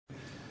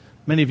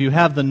Many of you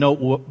have the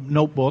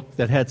notebook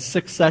that had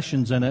 6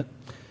 sessions in it,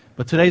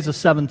 but today's the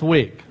 7th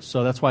week,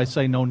 so that's why I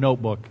say no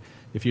notebook.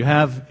 If you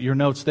have your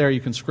notes there, you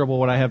can scribble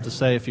what I have to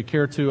say if you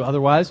care to.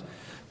 Otherwise,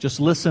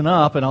 just listen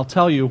up, and I'll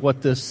tell you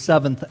what this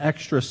 7th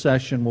extra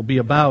session will be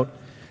about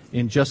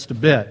in just a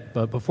bit.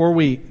 But before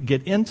we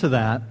get into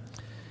that,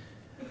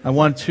 I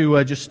want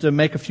to just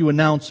make a few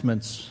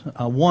announcements.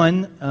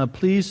 One,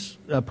 please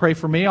pray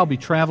for me. I'll be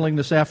traveling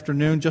this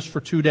afternoon just for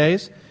 2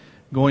 days,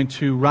 going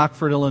to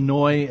Rockford,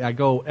 Illinois. I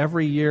go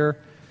every year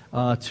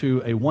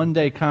to a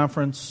one-day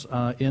conference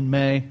in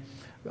May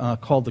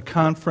called the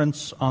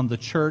Conference on the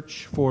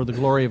Church for the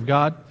Glory of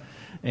God.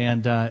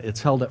 And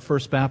it's held at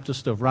First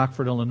Baptist of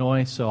Rockford,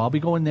 Illinois. So I'll be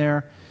going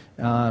there,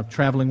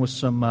 traveling with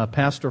some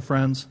pastor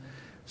friends.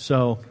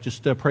 So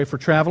just pray for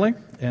traveling,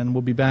 and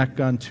we'll be back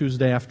on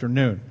Tuesday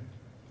afternoon,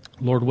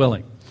 Lord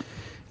willing.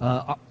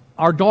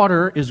 Our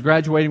daughter is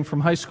graduating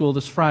from high school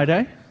this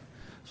Friday.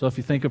 So if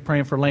you think of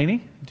praying for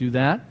Lainey, do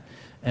that.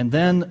 And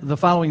then the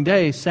following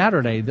day,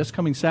 Saturday, this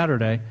coming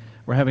Saturday,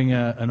 we're having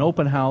an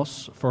open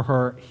house for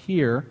her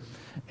here.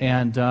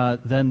 And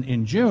then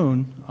in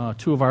June,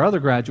 2 of our other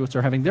graduates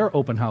are having their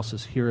open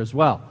houses here as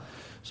well.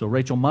 So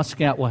Rachel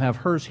Muscat will have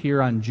hers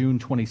here on June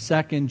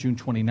 22nd. June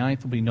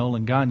 29th will be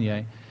Nolan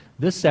Gagne.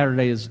 This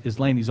Saturday is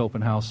Laney's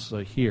open house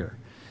here.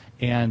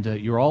 And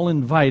you're all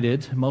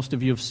invited. Most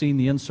of you have seen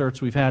the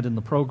inserts we've had in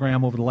the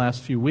program over the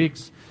last few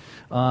weeks.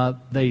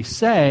 They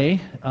say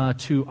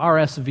to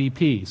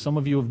RSVP. Some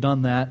of you have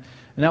done that,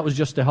 and that was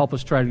just to help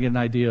us try to get an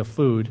idea of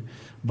food.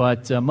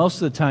 But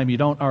most of the time, you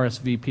don't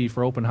RSVP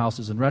for open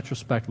houses. In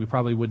retrospect, we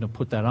probably wouldn't have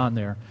put that on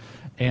there.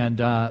 And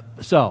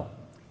so,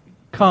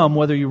 come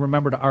whether you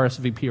remember to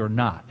RSVP or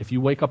not. If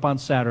you wake up on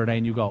Saturday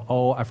and you go,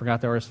 oh, I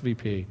forgot to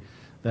RSVP,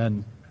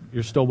 then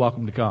you're still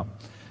welcome to come.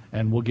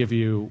 And we'll give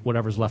you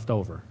whatever's left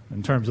over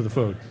in terms of the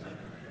food.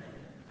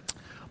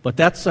 But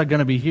that's going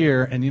to be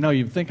here. And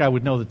you'd think I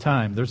would know the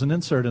time. There's an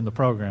insert in the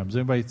program. Does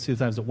anybody see the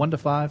time? Is it 1 to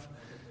 5?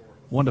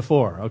 1 to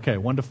 4. Okay,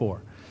 1 to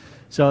 4.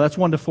 So that's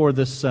 1 to 4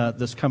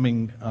 this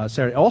coming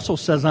Saturday. It also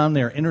says on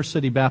there, Inner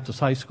City Baptist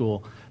High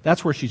School.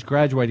 That's where she's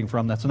graduating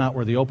from. That's not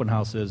where the open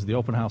house is. The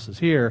open house is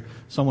here.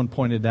 Someone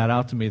pointed that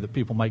out to me that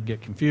people might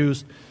get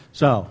confused.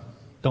 So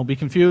don't be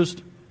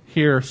confused.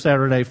 Here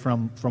Saturday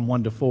from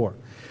 1 to 4.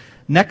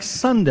 Next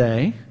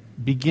Sunday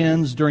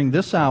begins during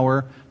this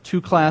hour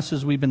 2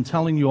 classes we've been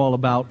telling you all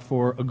about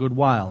for a good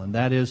while, and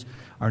that is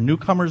our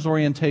newcomers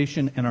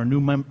orientation and our new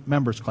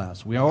members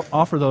class. We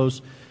offer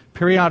those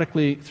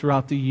periodically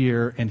throughout the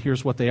year, and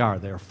here's what they are.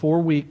 They are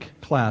 4-week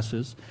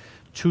classes,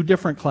 2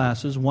 different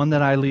classes, one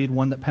that I lead,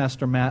 one that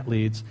Pastor Matt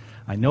leads.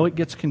 I know it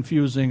gets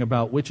confusing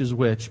about which is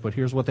which, but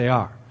here's what they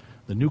are.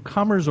 The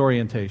newcomers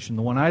orientation,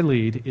 the one I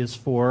lead, is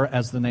for,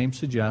 as the name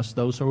suggests,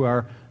 those who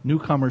are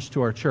newcomers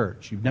to our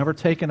church. You've never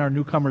taken our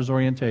newcomers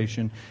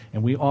orientation,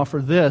 and we offer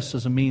this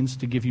as a means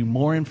to give you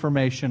more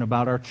information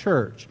about our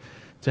church,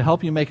 to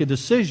help you make a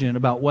decision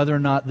about whether or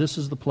not this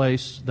is the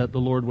place that the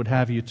Lord would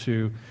have you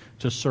to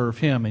serve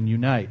Him and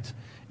unite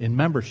in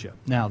membership.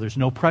 Now, there's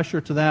no pressure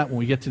to that. When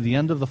we get to the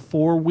end of the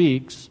 4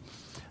 weeks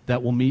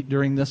that we'll meet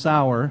during this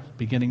hour,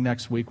 beginning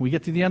next week, we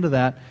get to the end of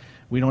that,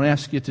 we don't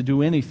ask you to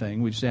do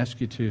anything. We just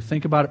ask you to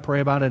think about it, pray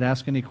about it,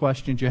 ask any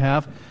questions you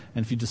have.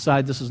 And if you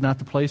decide this is not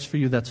the place for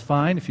you, that's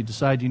fine. If you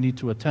decide you need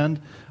to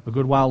attend a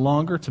good while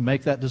longer to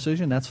make that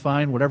decision, that's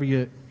fine. Whatever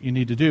you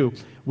need to do,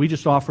 we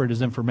just offer it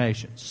as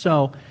information.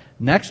 So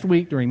next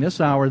week during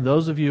this hour,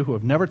 those of you who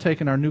have never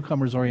taken our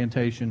newcomers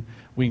orientation,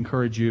 we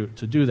encourage you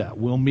to do that.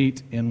 We'll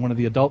meet in one of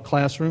the adult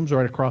classrooms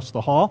right across the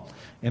hall,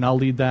 and I'll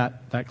lead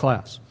that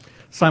class.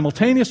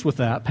 Simultaneous with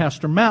that,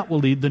 Pastor Matt will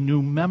lead the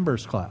new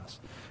members class.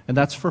 And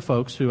that's for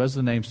folks who, as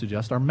the name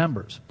suggests, are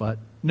members, but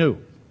new.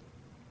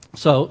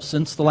 So,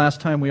 since the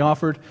last time we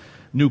offered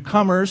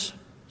newcomers,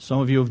 some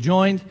of you have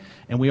joined,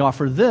 and we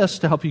offer this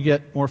to help you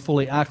get more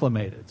fully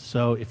acclimated.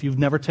 So, if you've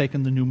never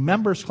taken the new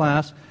members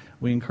class,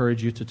 we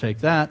encourage you to take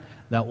that.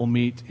 That will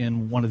meet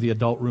in one of the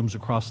adult rooms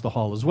across the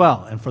hall as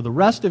well. And for the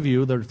rest of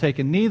you that are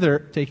taking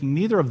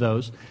neither of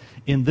those,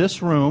 in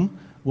this room,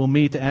 we'll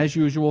meet as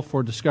usual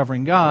for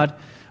Discovering God.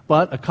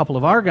 But a couple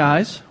of our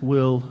guys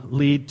will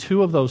lead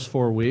 2 of those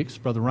 4 weeks.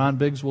 Brother Ron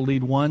Biggs will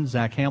lead one.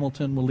 Zach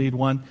Hamilton will lead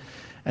one.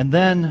 And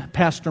then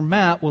Pastor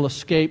Matt will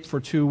escape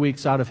for 2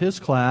 weeks out of his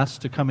class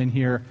to come in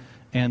here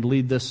and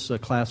lead this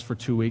class for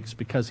 2 weeks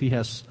because he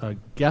has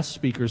guest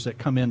speakers that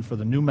come in for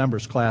the new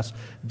members class,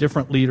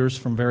 different leaders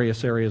from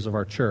various areas of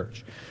our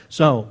church.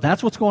 So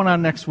that's what's going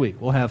on next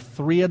week. We'll have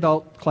 3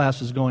 adult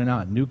classes going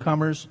on,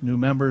 newcomers, new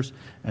members,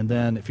 and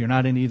then if you're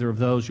not in either of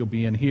those, you'll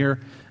be in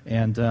here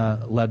and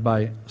led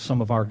by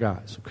some of our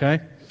guys, okay?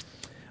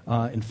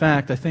 In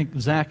fact, I think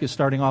Zach is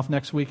starting off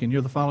next week and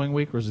you're the following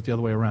week, or is it the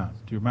other way around?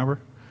 Do you remember?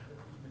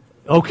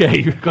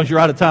 Okay, because you're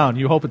out of town.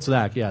 You hope it's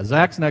Zach. Yeah,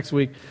 Zach's next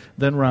week,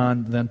 then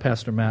Ron, then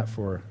Pastor Matt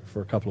for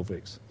a couple of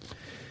weeks.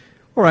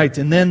 All right,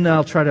 and then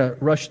I'll try to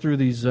rush through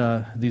these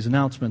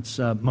announcements.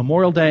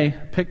 Memorial Day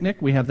picnic,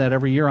 we have that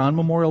every year on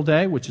Memorial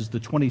Day, which is the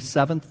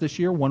 27th this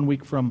year, 1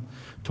 week from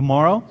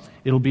tomorrow.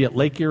 It'll be at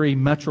Lake Erie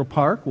Metro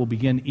Park. We'll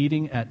begin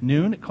eating at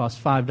noon. It costs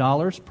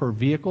 $5 per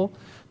vehicle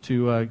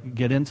to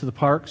get into the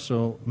park,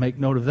 so make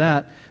note of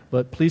that.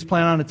 But please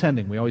plan on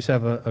attending. We always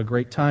have a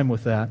great time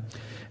with that.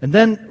 And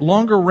then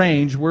longer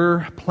range,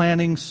 we're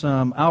planning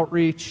some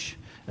outreach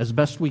as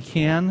best we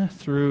can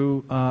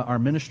through our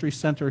ministry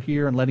center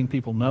here and letting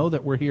people know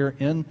that we're here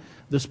in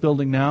this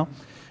building now.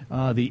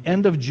 The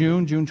end of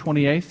June, June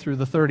 28th through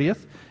the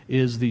 30th,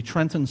 is the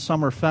Trenton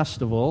Summer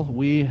Festival.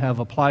 We have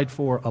applied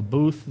for a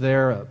booth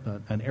there,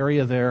 an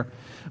area there,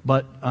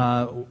 but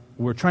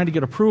we're trying to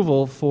get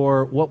approval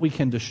for what we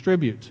can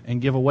distribute and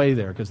give away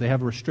there because they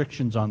have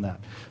restrictions on that.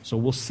 So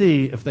we'll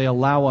see if they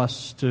allow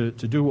us to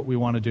do what we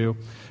want to do.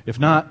 If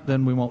not,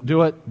 then we won't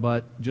do it,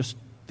 but just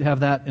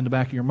have that in the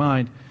back of your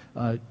mind.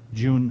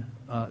 June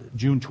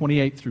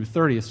 28th through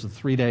 30th is a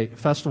 3-day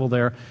festival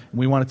there, and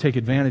we want to take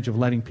advantage of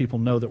letting people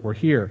know that we're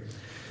here.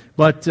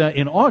 But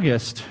in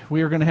August,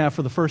 we are going to have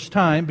for the first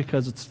time,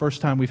 because it's the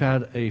first time we've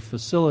had a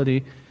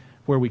facility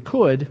where we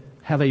could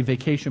have a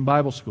vacation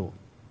Bible school.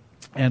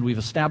 And we've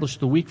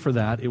established the week for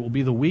that. It will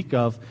be the week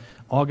of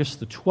August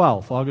the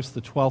 12th. August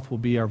the 12th will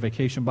be our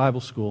vacation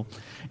Bible school.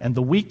 And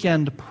the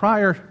weekend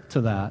prior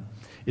to that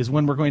is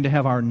when we're going to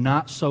have our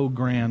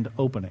not-so-grand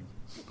opening.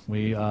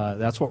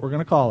 That's what we're going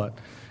to call it,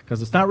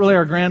 because it's not really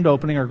our grand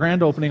opening. Our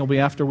grand opening will be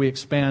after we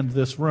expand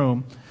this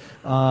room,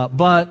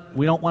 but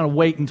we don't want to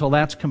wait until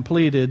that's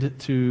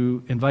completed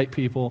to invite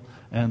people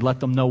and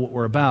let them know what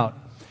we're about.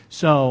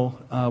 So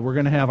we're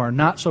going to have our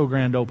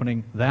not-so-grand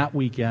opening that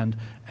weekend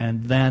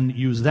and then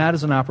use that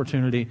as an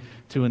opportunity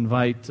to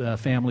invite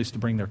families to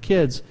bring their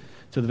kids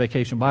to the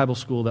Vacation Bible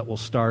School that will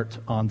start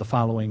on the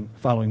following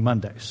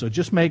Monday. So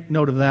just make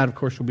note of that. Of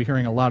course, you'll be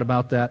hearing a lot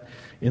about that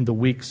in the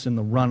weeks in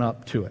the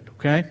run-up to it,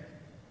 okay?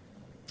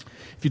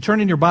 If you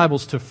turn in your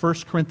Bibles to 1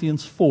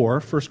 Corinthians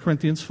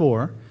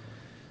 4,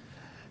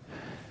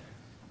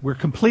 we're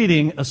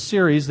completing a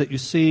series that you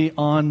see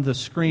on the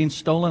screen,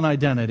 Stolen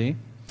Identity,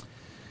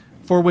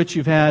 for which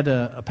you've had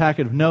a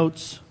packet of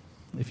notes.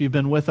 If you've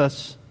been with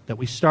us that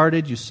we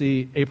started, you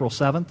see April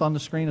 7th on the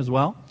screen as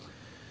well.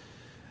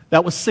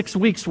 That was 6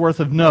 weeks'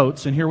 worth of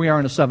notes, and here we are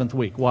in the 7th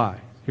week. Why?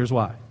 Here's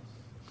why.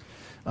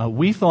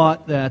 We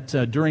thought that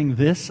during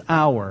this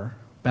hour,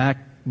 back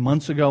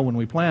months ago when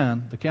we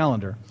planned the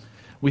calendar,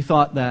 we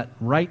thought that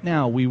right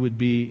now we would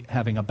be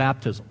having a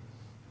baptism.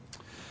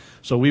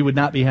 So we would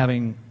not be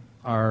having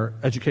our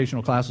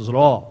educational classes at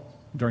all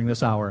during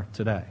this hour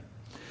today.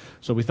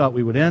 So we thought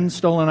we would end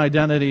Stolen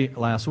Identity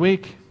last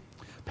week.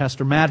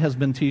 Pastor Matt has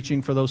been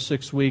teaching for those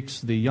 6 weeks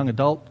the young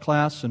adult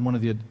class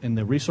in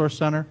the Resource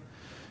Center.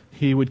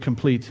 He would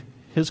complete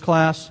his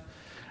class.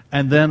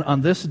 And then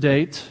on this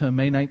date,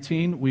 May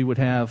 19, we would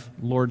have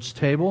Lord's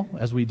Table,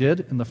 as we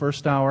did in the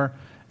first hour.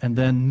 And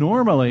then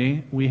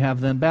normally we have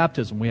then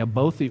baptism. We have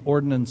both the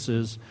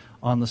ordinances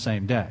on the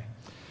same day.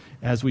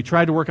 As we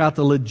tried to work out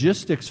the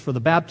logistics for the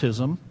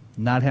baptism,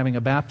 not having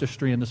a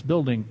baptistry in this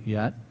building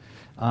yet,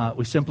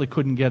 we simply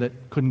couldn't get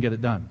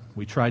it done.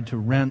 We tried to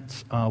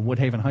rent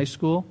Woodhaven High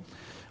School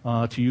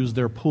to use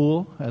their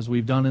pool, as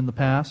we've done in the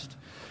past.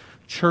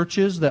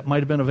 Churches that might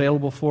have been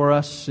available for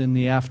us in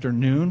the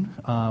afternoon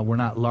were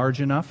not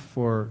large enough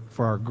for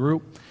our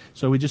group.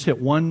 So we just hit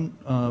one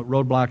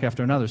roadblock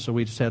after another. So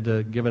we just had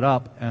to give it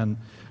up, and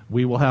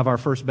we will have our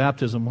first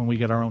baptism when we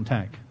get our own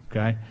tank,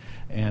 okay?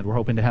 And we're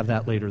hoping to have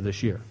that later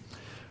this year.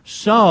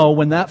 So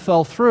when that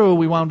fell through,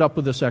 we wound up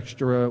with this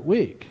extra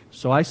week.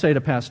 So I say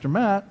to Pastor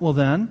Matt, well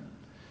then,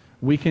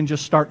 we can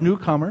just start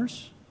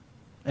newcomers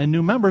and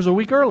new members a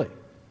week early.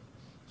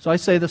 So I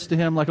say this to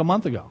him like a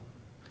month ago.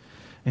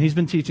 And he's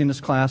been teaching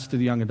this class to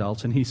the young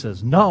adults, and he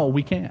says, no,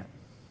 we can't,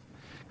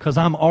 because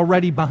I'm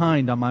already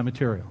behind on my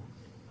material.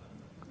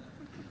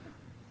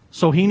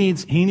 So he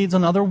needs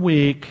another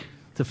week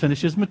to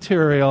finish his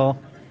material.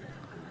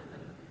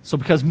 So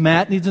because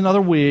Matt needs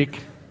another week,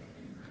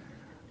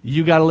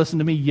 you got to listen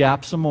to me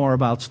yap some more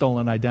about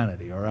Stolen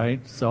Identity, all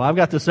right? So I've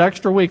got this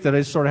extra week that I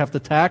just sort of have to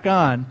tack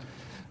on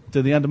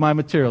to the end of my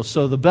material.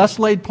 So the best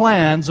laid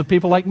plans of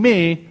people like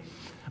me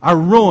are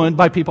ruined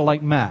by people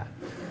like Matt,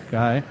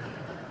 okay?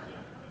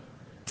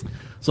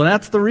 So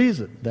that's the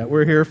reason that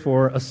we're here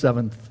for a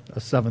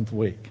seventh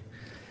week.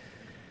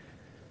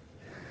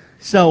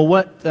 So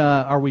what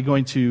are we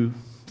going to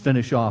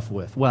finish off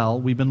with? Well,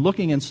 we've been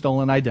looking in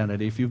Stolen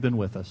Identity, if you've been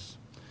with us,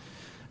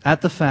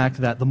 at the fact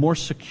that the more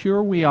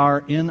secure we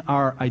are in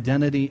our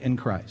identity in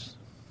Christ,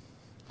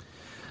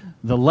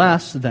 the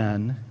less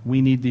then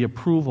we need the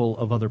approval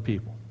of other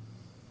people.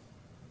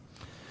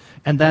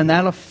 And then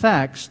that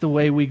affects the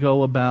way we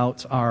go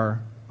about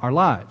our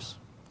lives,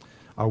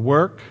 our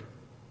work,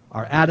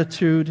 our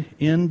attitude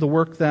in the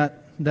work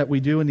that we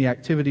do and the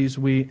activities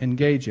we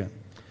engage in.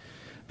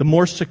 The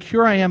more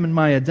secure I am in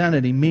my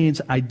identity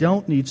means I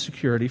don't need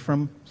security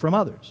from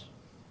others.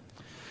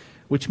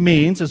 Which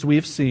means, as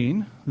we've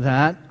seen,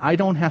 that I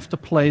don't have to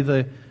play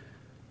the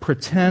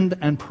pretend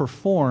and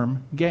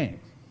perform game.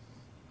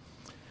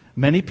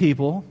 Many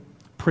people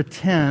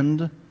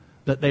pretend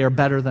that they are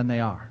better than they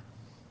are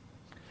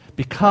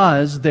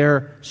because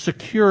their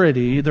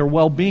security, their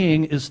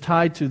well-being is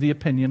tied to the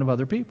opinion of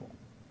other people.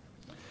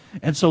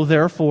 And so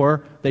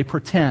therefore, they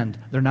pretend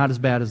they're not as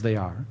bad as they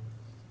are.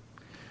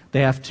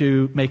 They have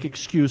to make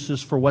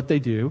excuses for what they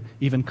do,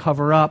 even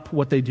cover up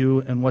what they do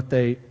and what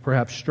they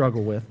perhaps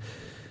struggle with.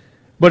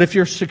 But if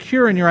you're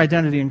secure in your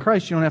identity in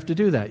Christ, you don't have to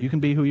do that. You can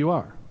be who you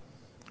are.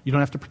 You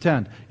don't have to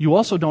pretend. You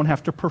also don't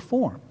have to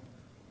perform.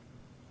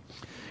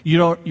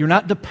 You're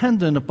not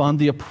dependent upon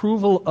the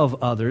approval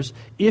of others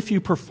if you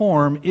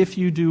perform, if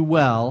you do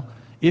well,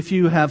 if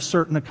you have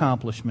certain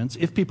accomplishments,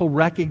 if people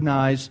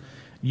recognize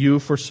you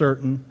for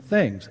certain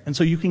things. And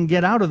so you can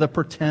get out of the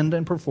pretend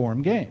and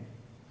perform game.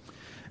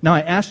 Now,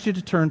 I asked you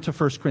to turn to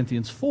 1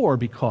 Corinthians 4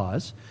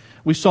 because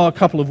we saw a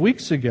couple of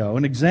weeks ago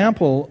an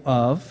example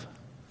of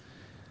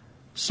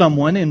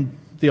someone in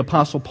the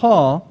Apostle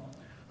Paul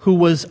who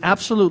was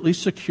absolutely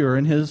secure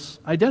in his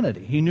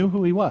identity. He knew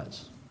who he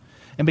was.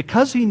 And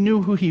because he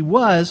knew who he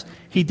was,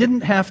 he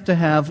didn't have to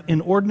have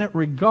inordinate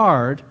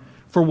regard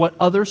for what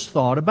others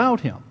thought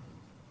about him.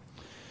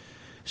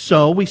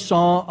 So we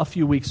saw a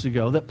few weeks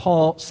ago that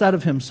Paul said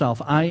of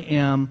himself, I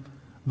am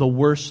the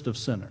worst of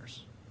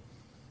sinners.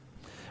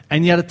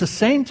 And yet at the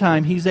same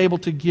time, he's able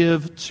to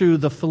give to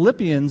the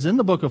Philippians, in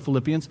the book of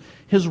Philippians,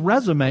 his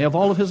resume of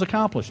all of his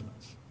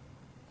accomplishments.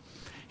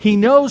 He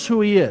knows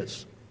who he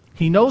is.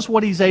 He knows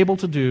what he's able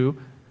to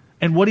do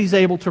and what he's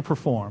able to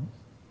perform.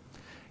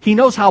 He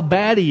knows how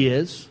bad he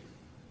is,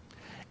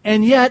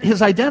 and yet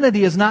his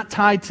identity is not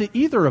tied to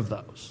either of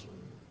those.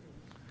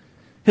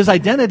 His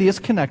identity is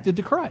connected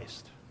to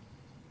Christ.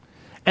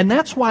 And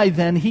that's why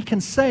then he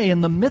can say in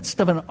the midst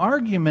of an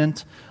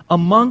argument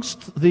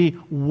amongst the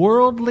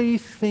worldly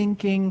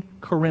thinking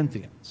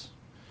Corinthians,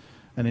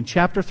 and in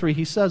chapter 3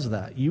 he says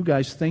that, you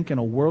guys think in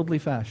a worldly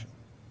fashion,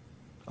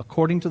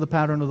 according to the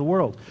pattern of the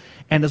world.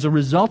 And as a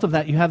result of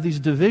that, you have these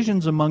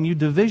divisions among you,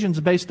 divisions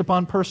based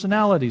upon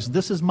personalities.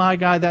 This is my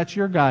guy, that's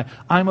your guy.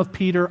 I'm of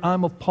Peter,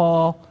 I'm of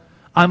Paul,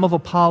 I'm of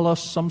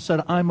Apollos, some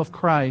said I'm of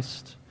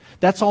Christ.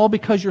 That's all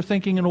because you're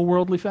thinking in a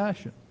worldly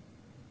fashion.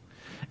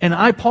 And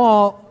I,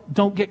 Paul,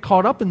 don't get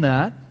caught up in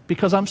that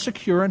because I'm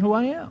secure in who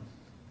I am.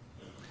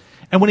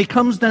 And when he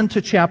comes then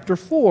to chapter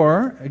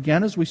 4,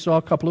 again as we saw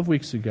a couple of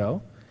weeks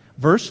ago,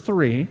 verse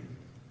 3,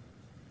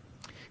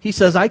 he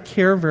says, I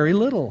care very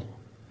little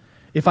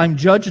if I'm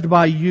judged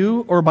by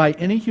you or by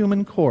any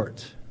human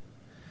court.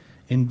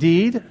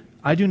 Indeed,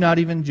 I do not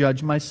even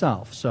judge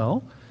myself.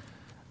 So,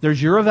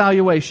 there's your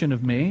evaluation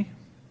of me,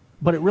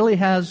 but it really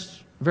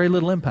has very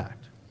little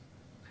impact.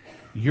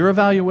 Your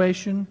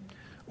evaluation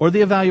or the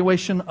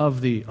evaluation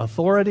of the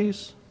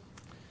authorities.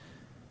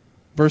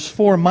 Verse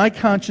 4, my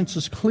conscience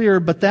is clear,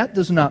 but that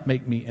does not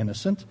make me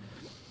innocent.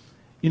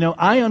 You know,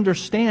 I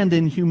understand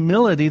in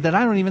humility that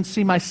I don't even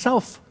see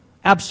myself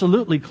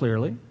absolutely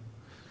clearly.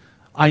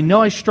 I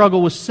know I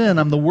struggle with sin.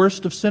 I'm the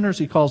worst of sinners,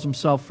 he calls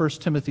himself, 1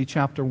 Timothy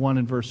chapter 1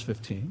 and verse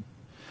 15.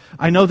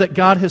 I know that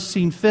God has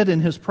seen fit in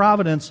His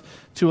providence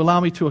to allow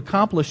me to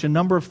accomplish a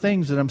number of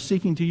things that I'm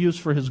seeking to use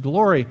for His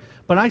glory,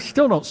 but I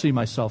still don't see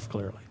myself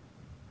clearly,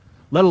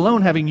 let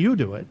alone having you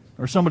do it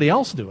or somebody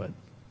else do it.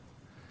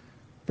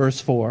 Verse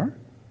 4,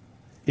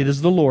 it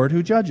is the Lord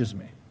who judges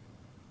me.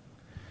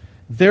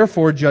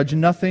 Therefore, judge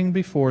nothing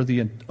before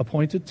the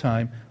appointed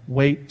time.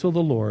 Wait till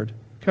the Lord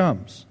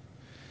comes.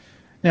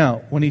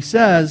 Now, when he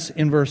says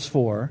in verse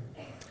 4,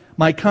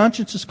 my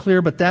conscience is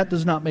clear, but that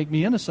does not make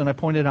me innocent, I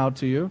pointed out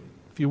to you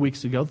a few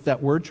weeks ago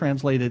that word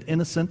translated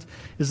innocent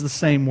is the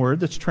same word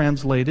that's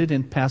translated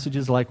in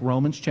passages like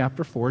Romans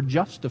chapter 4,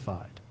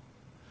 justified.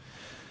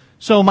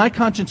 So my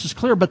conscience is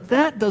clear, but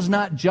that does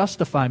not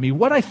justify me.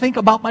 What I think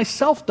about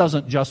myself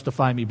doesn't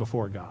justify me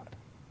before God.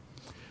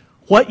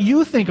 What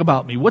you think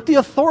about me, what the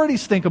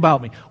authorities think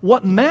about me,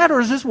 what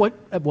matters is what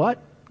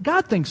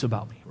God thinks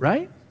about me,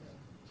 right?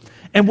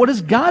 And what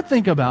does God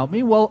think about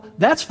me? Well,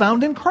 that's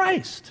found in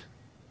Christ.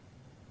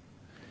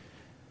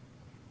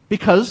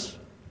 Because,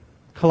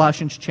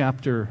 Colossians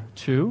chapter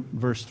 2,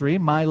 verse 3,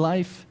 my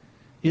life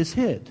is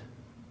hid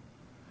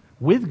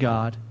with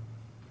God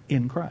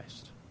in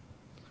Christ.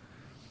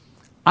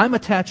 I'm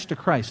attached to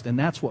Christ, and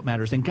that's what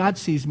matters. And God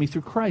sees me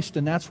through Christ,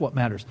 and that's what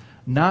matters.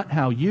 Not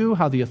how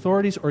the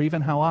authorities, or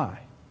even how I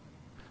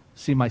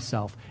see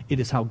myself. It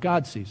is how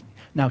God sees me.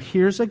 Now,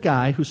 here's a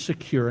guy who's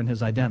secure in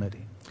his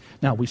identity.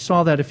 Now, we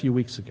saw that a few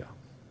weeks ago.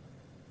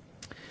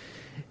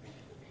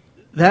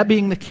 That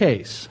being the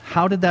case,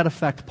 how did that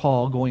affect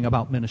Paul going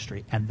about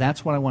ministry? And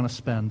that's what I want to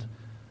spend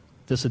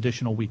this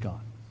additional week on.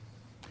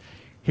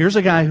 Here's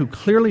a guy who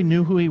clearly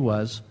knew who he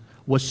was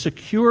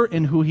secure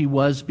in who he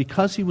was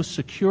because he was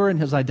secure in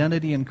his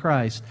identity in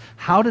Christ.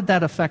 How did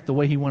that affect the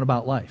way he went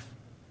about life?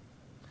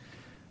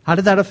 How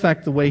did that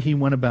affect the way he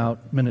went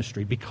about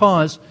ministry?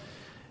 Because,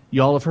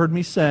 you all have heard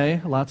me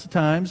say lots of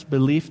times,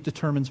 belief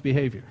determines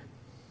behavior.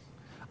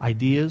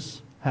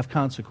 Ideas have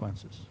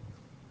consequences.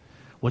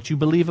 What you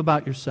believe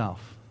about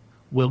yourself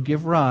will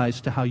give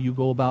rise to how you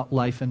go about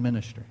life and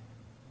ministry.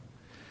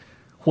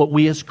 What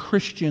we as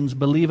Christians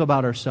believe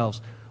about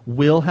ourselves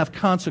will have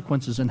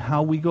consequences in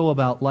how we go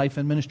about life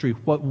and ministry.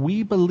 What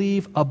we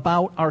believe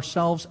about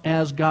ourselves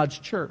as God's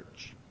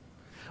church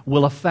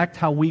will affect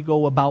how we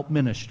go about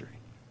ministry.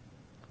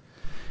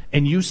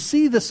 And you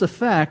see this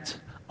effect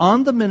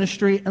on the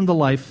ministry and the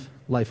life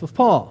of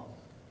Paul.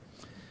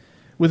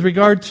 With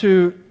regard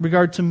to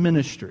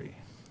ministry,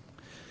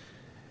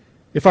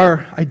 if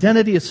our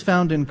identity is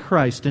found in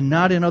Christ and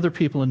not in other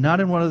people and not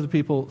in what other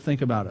people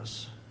think about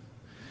us,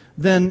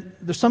 then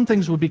there's some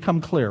things would become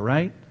clear,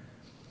 right?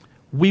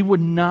 We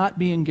would not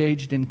be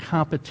engaged in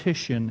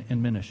competition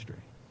in ministry,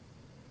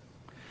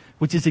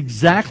 which is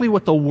exactly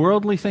what the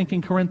worldly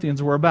thinking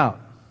Corinthians were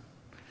about.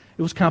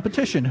 It was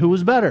competition. Who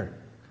was better?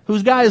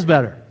 Whose guy is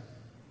better?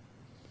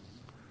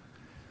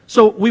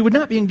 So we would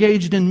not be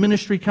engaged in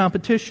ministry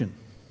competition.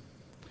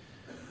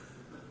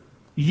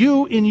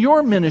 You, in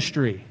your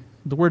ministry,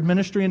 the word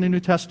ministry in the New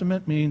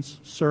Testament means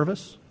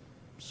service.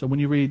 So when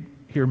you read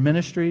here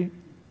ministry,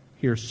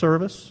 here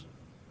service.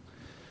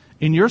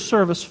 In your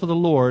service for the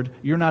Lord,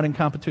 you're not in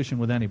competition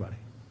with anybody.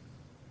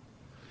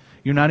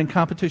 You're not in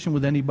competition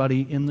with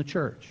anybody in the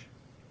church.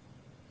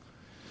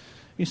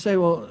 You say,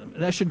 well,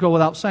 that should go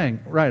without saying.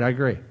 Right, I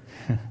agree.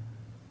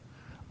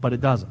 But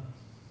it doesn't.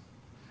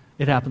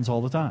 It happens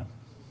all the time.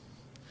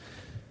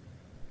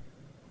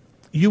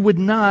 You would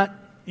not,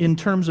 in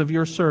terms of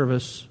your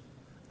service,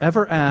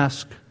 ever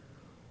ask,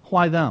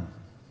 why them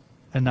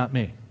and not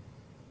me?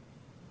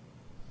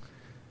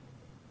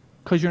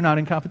 Because you're not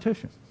in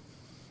competition,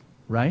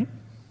 right?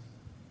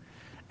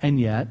 And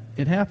yet,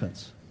 it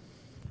happens.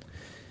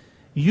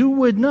 You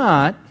would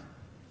not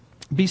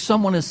be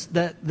someone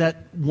that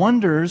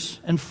wonders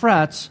and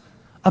frets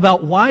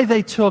about why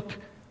they took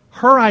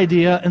her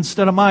idea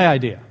instead of my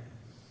idea.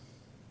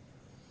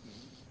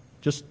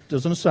 Just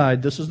as an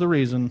aside, this is the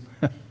reason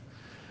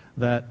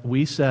that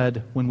we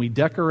said when we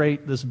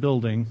decorate this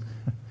building,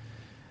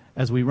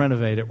 as we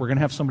renovate it, we're going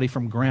to have somebody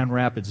from Grand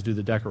Rapids do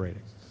the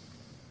decorating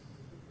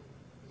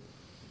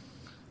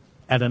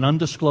at an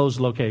undisclosed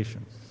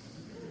location.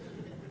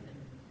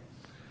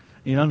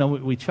 You know,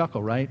 we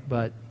chuckle, right?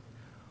 But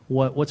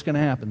what's going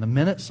to happen? The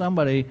minute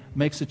somebody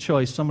makes a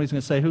choice, somebody's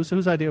going to say,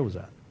 whose idea was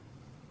that?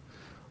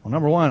 Well,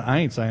 number one, I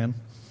ain't saying.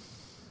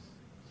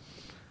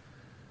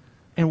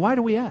 And why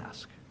do we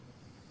ask?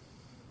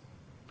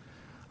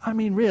 I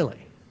mean, really.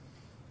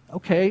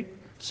 Okay,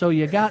 so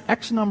you got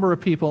X number of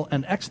people,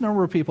 and X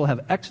number of people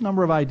have X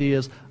number of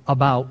ideas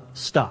about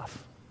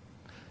stuff.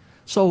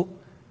 So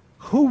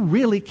who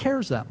really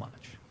cares that much?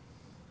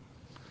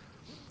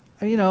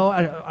 You know,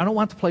 I don't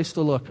want the place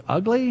to look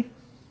ugly.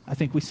 I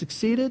think we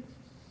succeeded.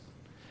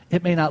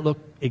 It may not look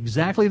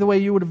exactly the way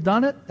you would have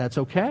done it. That's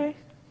okay.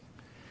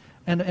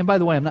 And by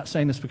the way, I'm not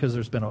saying this because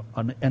there's been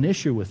an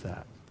issue with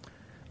that.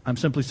 I'm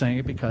simply saying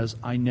it because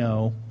I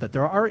know that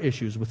there are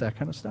issues with that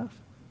kind of stuff.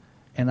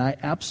 And I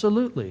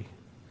absolutely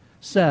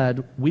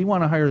said we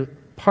want to hire,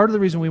 part of the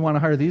reason we want to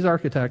hire these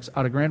architects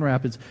out of Grand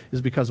Rapids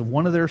is because of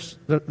one of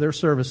their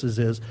services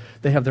is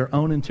they have their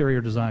own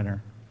interior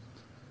designer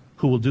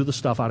who will do the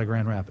stuff out of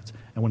Grand Rapids.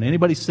 And when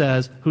anybody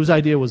says, whose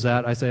idea was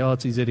that? I say, oh,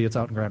 it's these idiots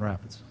out in Grand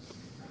Rapids.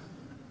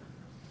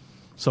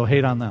 So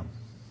hate on them.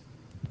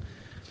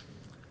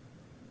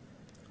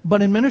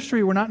 But in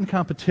ministry, we're not in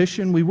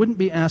competition. We wouldn't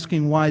be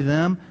asking why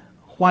them,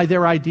 why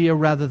their idea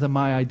rather than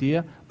my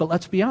idea. But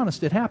let's be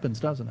honest, it happens,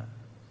 doesn't it?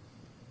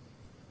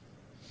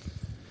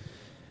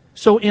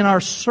 So in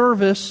our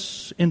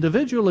service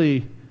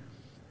individually,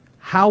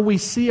 how we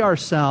see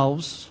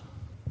ourselves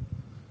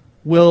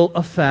will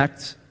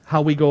affect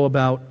how we go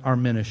about our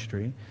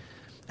ministry.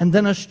 And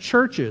then as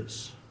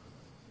churches,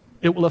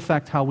 it will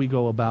affect how we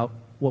go about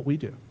what we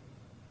do.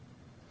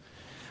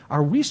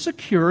 Are we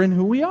secure in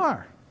who we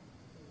are?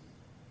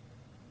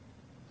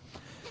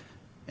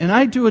 And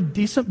I do a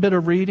decent bit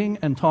of reading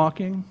and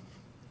talking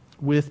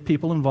with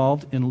people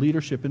involved in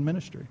leadership in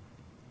ministry.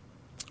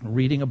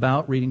 Reading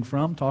about, reading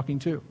from, talking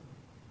to.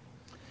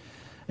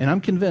 And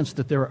I'm convinced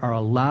that there are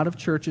a lot of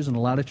churches and a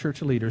lot of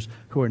church leaders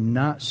who are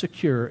not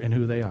secure in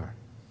who they are.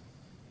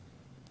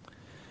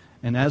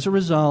 And as a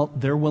result,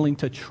 they're willing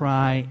to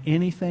try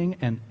anything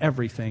and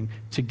everything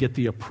to get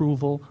the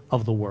approval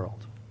of the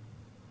world.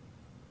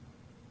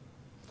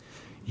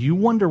 You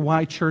wonder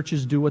why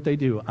churches do what they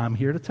do. I'm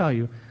here to tell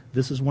you,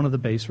 this is one of the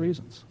base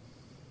reasons.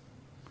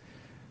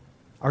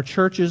 Our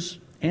churches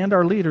and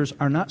our leaders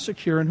are not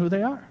secure in who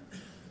they are.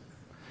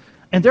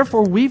 And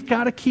therefore, we've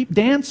got to keep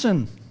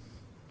dancing.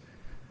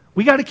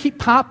 We got to keep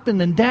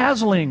popping and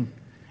dazzling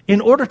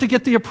in order to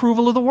get the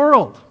approval of the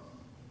world.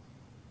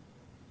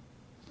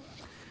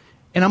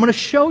 And I'm going to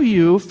show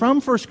you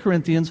from 1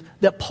 Corinthians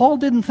that Paul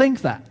didn't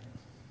think that.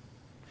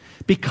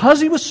 Because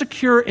he was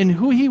secure in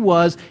who he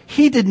was,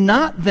 he did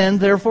not then,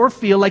 therefore,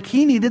 feel like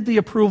he needed the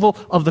approval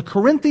of the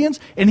Corinthians,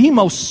 and he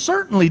most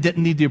certainly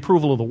didn't need the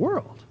approval of the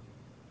world.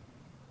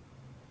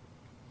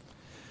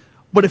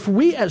 But if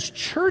we as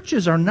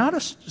churches are not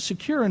as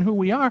secure in who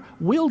we are,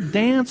 we'll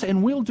dance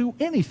and we'll do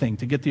anything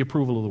to get the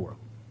approval of the world.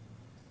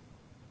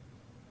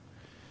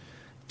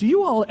 Do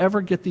you all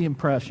ever get the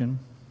impression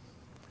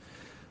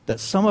that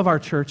some of our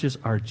churches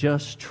are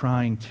just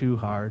trying too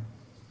hard?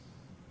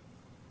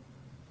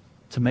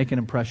 to make an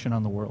impression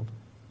on the world?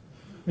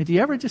 I mean, do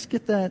you ever just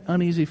get that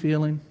uneasy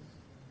feeling?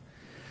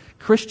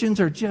 Christians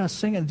are just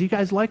singing, do you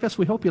guys like us?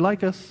 We hope you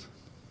like us.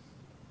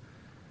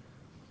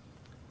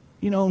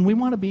 And we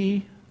want to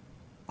be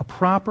a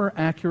proper,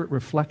 accurate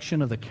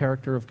reflection of the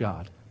character of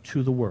God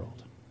to the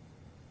world.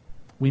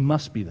 We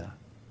must be that.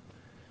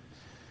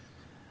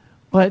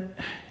 But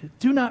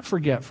do not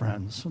forget,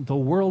 friends, the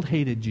world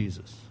hated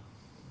Jesus.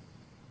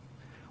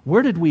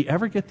 Where did we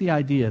ever get the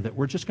idea that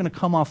we're just going to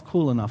come off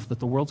cool enough that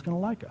the world's going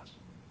to like us?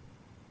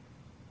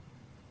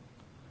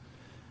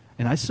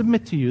 And I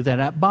submit to you that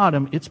at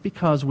bottom, it's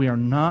because we are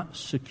not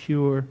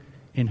secure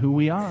in who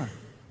we are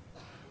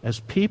as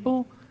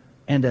people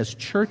and as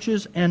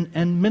churches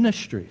and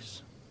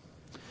ministries.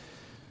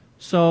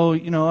 So,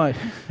 I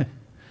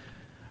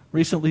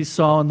recently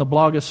saw in the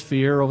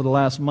blogosphere over the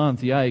last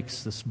month,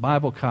 yikes, this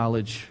Bible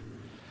college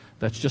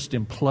that's just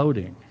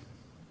imploding.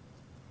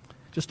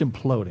 Just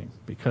imploding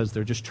because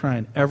they're just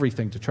trying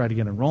everything to try to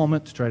get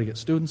enrollment, to try to get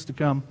students to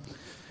come.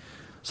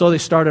 So they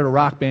started a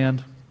rock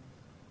band,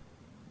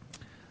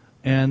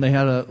 and they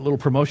had a little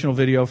promotional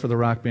video for the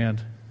rock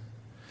band.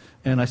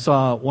 And I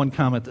saw one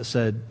comment that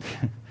said,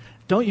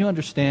 don't you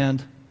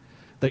understand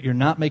that you're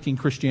not making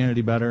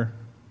Christianity better?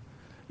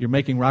 You're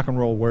making rock and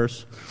roll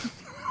worse.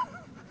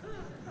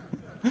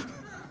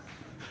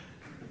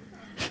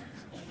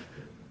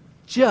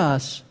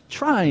 Just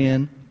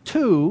trying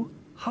too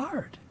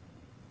hard.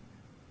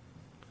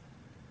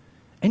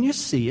 And you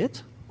see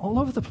it all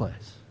over the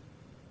place.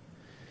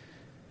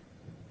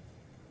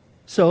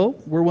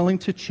 So we're willing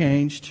to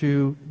change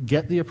to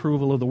get the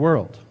approval of the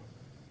world.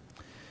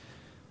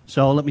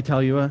 So let me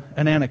tell you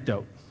an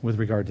anecdote with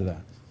regard to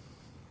that.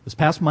 This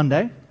past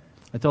Monday,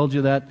 I told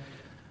you that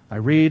I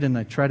read and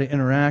I try to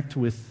interact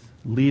with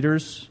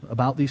leaders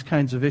about these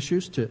kinds of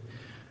issues to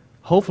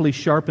hopefully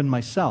sharpen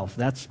myself.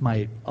 That's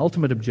my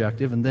ultimate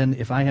objective. And then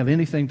if I have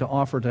anything to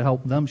offer to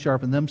help them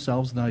sharpen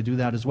themselves, then I do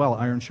that as well,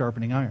 iron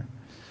sharpening iron.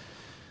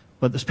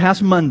 But this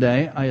past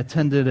Monday, I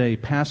attended a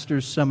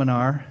pastor's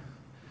seminar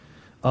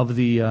of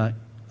the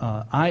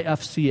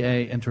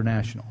IFCA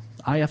International.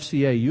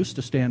 IFCA used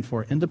to stand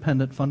for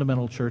Independent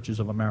Fundamental Churches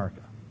of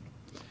America.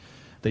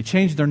 They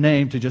changed their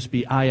name to just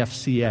be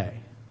IFCA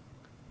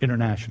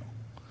International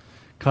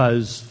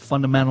because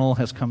fundamental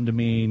has come to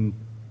mean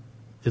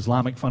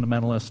Islamic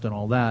fundamentalist and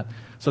all that.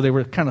 So they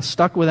were kind of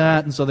stuck with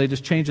that, and so they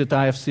just changed it to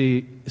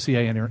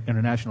IFCA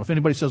International. If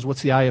anybody says,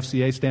 what's the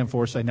IFCA stand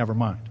for, say, never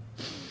mind.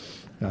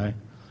 Okay?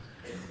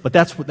 But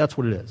that's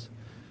what it is.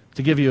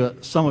 To give you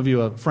some of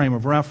you a frame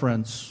of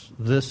reference,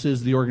 this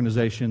is the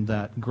organization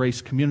that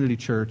Grace Community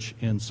Church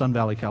in Sun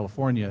Valley,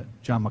 California,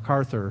 John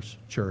MacArthur's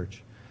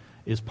church,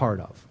 is part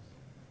of,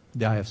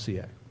 the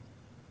IFCA.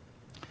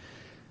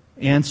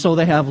 And so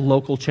they have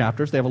local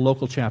chapters. They have a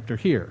local chapter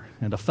here.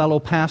 And a fellow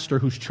pastor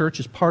whose church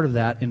is part of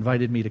that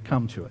invited me to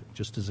come to it,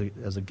 just as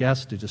a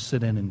guest, to just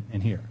sit in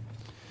and hear.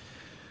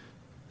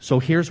 So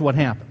here's what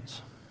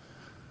happens.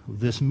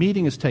 This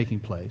meeting is taking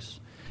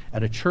place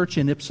at a church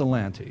in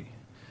Ypsilanti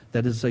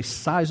that is a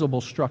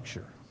sizable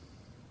structure.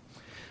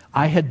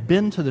 I had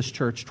been to this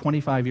church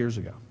 25 years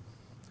ago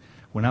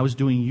when I was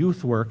doing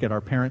youth work at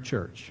our parent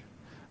church.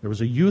 There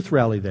was a youth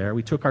rally there.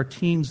 We took our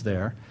teens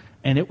there,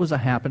 and it was a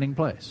happening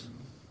place.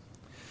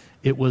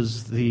 It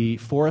was the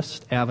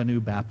Forest Avenue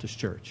Baptist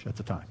Church at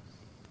the time.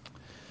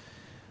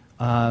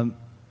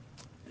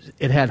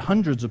 It had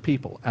hundreds of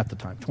people at the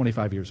time,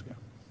 25 years ago.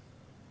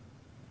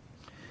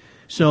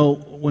 So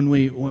when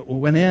we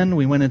went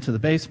into the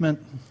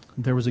basement.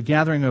 There was a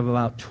gathering of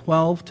about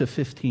 12 to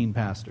 15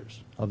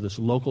 pastors of this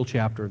local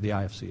chapter of the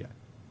IFCA.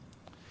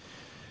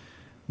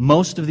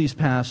 Most of these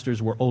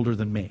pastors were older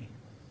than me.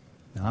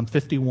 Now, I'm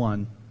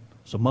 51,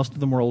 so most of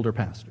them were older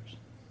pastors.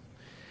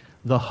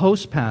 The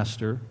host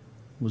pastor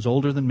was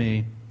older than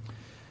me,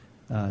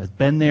 had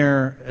been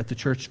there at the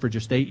church for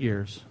just 8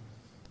 years,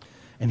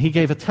 and he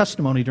gave a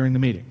testimony during the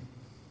meeting.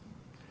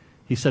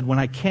 He said, when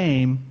I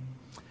came,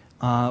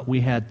 we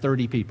had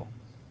 30 people.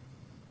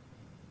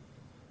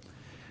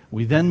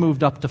 We then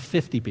moved up to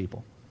 50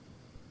 people,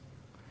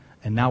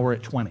 and now we're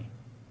at 20.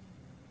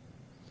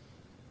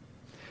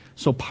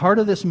 So part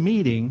of this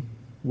meeting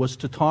was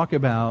to talk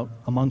about,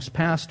 amongst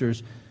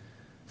pastors,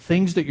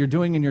 things that you're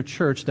doing in your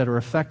church that are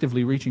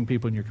effectively reaching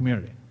people in your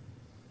community.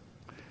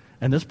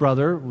 And this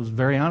brother was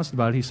very honest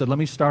about it. He said, let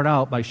me start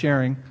out by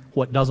sharing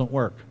what doesn't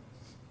work.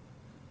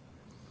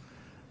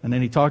 And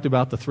then he talked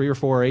about the 3 or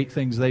 4 or 8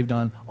 things they've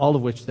done, all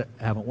of which that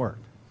haven't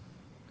worked.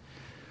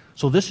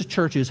 So this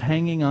church is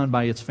hanging on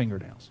by its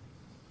fingernails.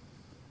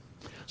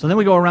 So then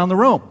we go around the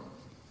room.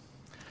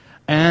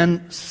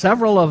 And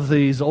several of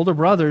these older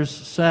brothers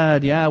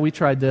said, yeah, we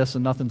tried this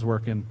and nothing's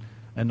working,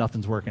 and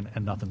nothing's working,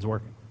 and nothing's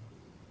working.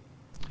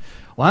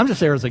 Well, I'm just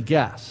there as a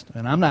guest,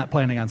 and I'm not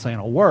planning on saying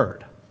a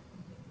word.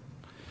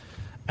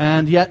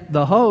 And yet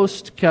the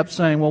host kept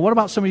saying, well, what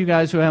about some of you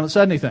guys who haven't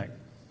said anything?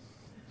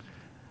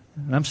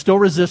 And I'm still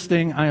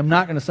resisting. I am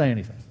not going to say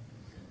anything.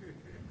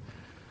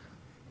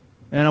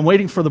 And I'm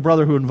waiting for the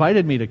brother who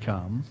invited me to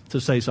come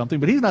to say something,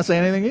 but he's not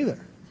saying anything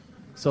either.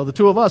 So the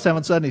two of us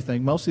haven't said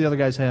anything. Most of the other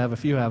guys have, a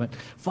few haven't.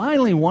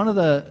 Finally, one of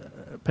the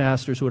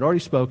pastors who had already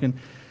spoken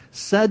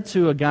said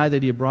to a guy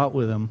that he had brought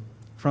with him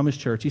from his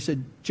church, he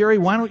said, Jerry,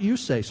 why don't you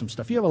say some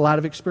stuff? You have a lot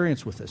of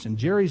experience with this. And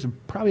Jerry's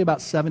probably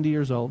about 70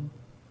 years old.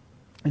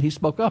 And he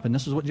spoke up, and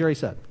this is what Jerry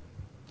said.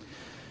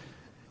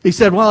 He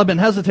said, well, I've been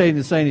hesitating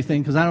to say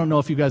anything because I don't know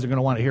if you guys are going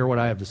to want to hear what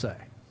I have to say.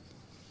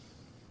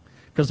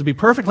 Because to be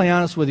perfectly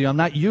honest with you, I'm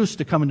not used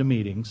to coming to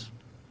meetings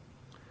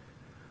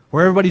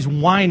where everybody's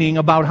whining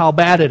about how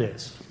bad it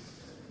is.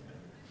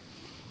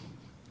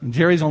 And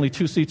Jerry's only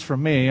 2 seats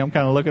from me. I'm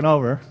kind of looking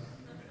over.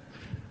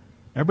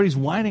 Everybody's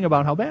whining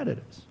about how bad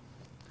it is.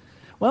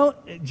 Well,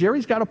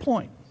 Jerry's got a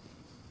point.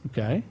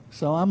 Okay,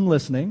 so I'm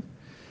listening.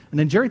 And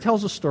then Jerry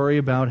tells a story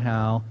about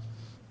how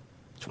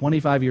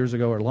 25 years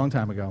ago, or a long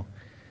time ago,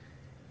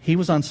 he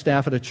was on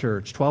staff at a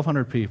church,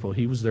 1,200 people.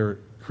 He was their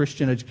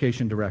Christian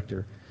education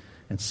director.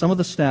 And some of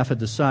the staff had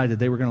decided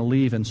they were going to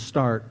leave and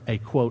start a,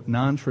 quote,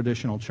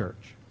 non-traditional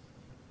church.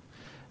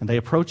 And they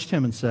approached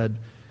him and said,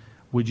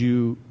 would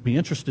you be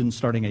interested in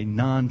starting a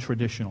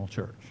non-traditional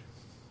church?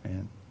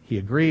 And he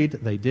agreed.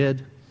 They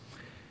did.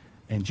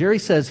 And Jerry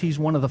says he's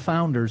one of the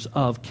founders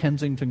of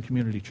Kensington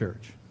Community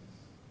Church.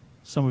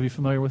 Some of you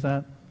familiar with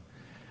that?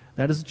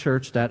 That is a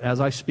church that, as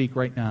I speak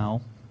right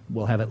now,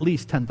 will have at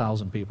least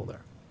 10,000 people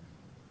there.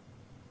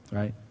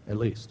 Right? At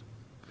least.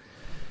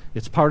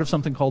 It's part of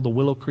something called the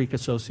Willow Creek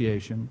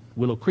Association.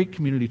 Willow Creek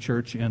Community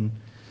Church in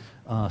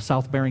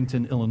South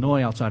Barrington,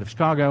 Illinois, outside of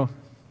Chicago.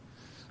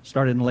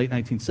 Started in the late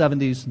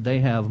 1970s. They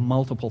have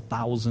multiple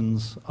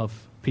thousands of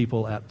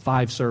people at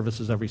 5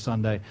 services every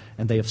Sunday,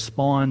 and they have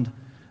spawned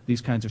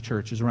these kinds of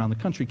churches around the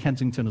country.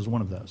 Kensington is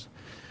one of those.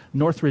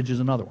 Northridge is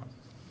another one,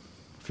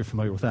 if you're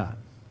familiar with that.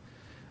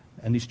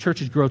 And these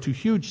churches grow to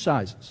huge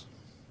sizes.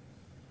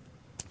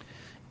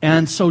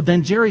 And so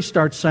then Jerry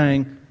starts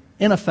saying,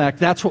 in effect,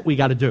 that's what we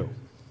got to do.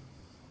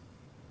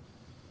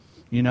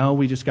 You know,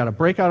 we just got to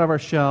break out of our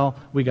shell.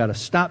 We got to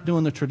stop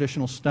doing the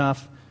traditional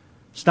stuff.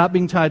 Stop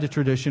being tied to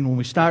tradition. When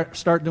we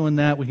start doing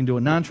that, we can do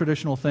a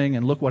non-traditional thing,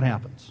 and look what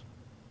happens.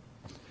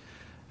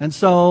 And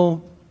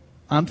so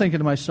I'm thinking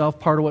to myself,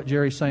 part of what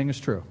Jerry's saying is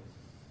true.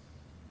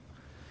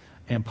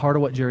 And part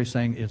of what Jerry's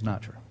saying is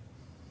not true.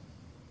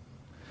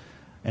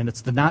 And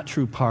it's the not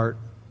true part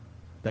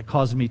that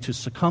caused me to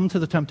succumb to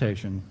the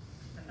temptation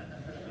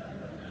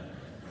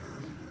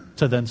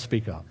to then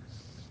speak up.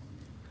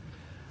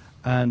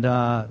 And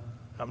I'm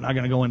not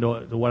going to go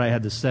into what I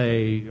had to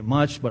say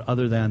much, but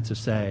other than to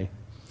say,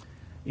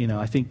 you know,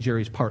 I think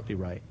Jerry's partly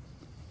right.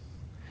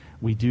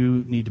 We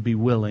do need to be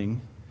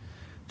willing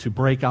to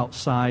break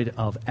outside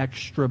of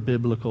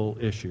extra-biblical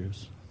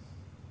issues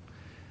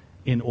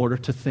in order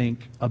to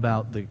think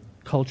about the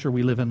culture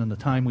we live in and the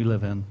time we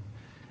live in,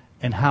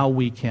 and how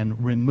we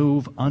can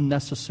remove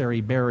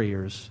unnecessary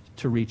barriers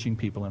to reaching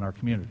people in our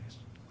communities.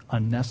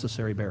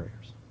 Unnecessary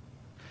barriers.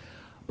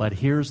 But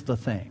here's the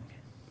thing.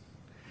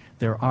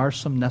 There are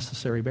some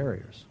necessary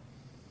barriers.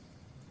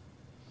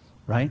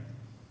 Right?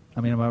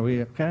 I mean, are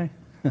we okay?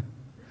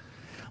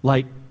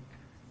 like,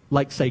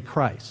 say,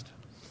 Christ,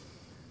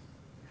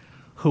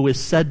 who is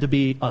said to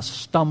be a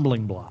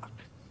stumbling block.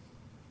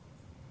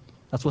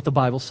 That's what the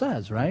Bible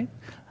says, right?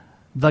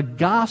 The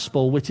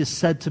gospel, which is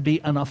said to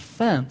be an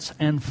offense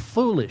and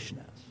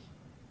foolishness.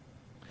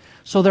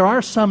 So there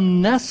are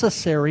some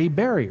necessary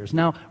barriers.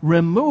 Now,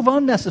 remove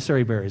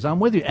unnecessary barriers. I'm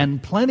with you.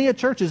 And plenty of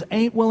churches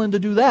ain't willing to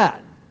do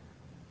that.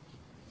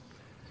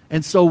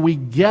 And so we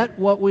get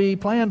what we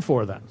plan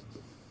for then,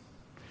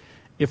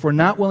 if we're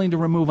not willing to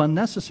remove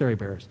unnecessary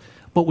barriers.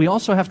 But we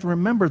also have to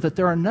remember that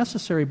there are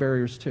necessary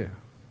barriers too.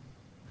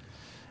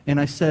 And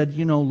I said,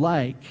 you know,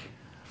 like,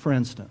 for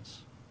instance,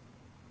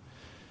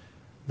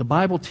 the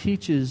Bible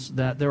teaches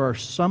that there are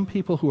some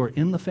people who are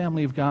in the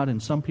family of God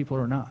and some people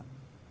who are not.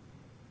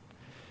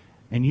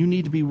 And you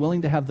need to be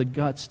willing to have the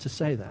guts to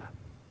say that.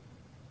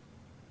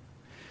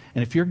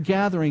 And if your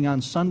gathering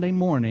on Sunday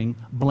morning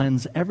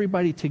blends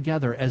everybody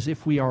together as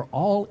if we are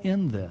all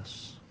in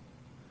this,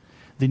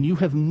 then you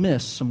have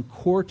missed some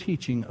core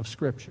teaching of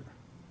Scripture.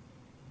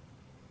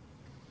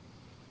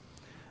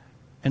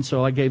 And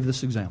so I gave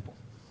this example.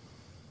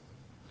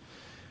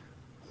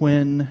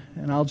 And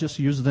I'll just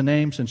use the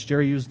name since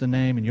Jerry used the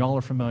name and y'all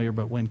are familiar,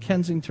 but when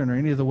Kensington or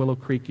any of the Willow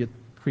Creekettes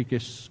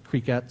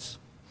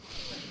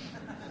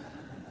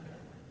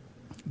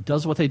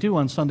does what they do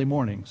on Sunday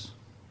mornings,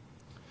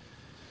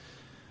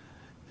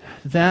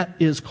 that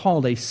is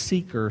called a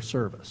seeker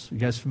service. You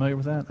guys familiar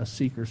with that? A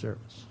seeker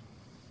service.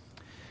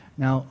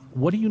 Now,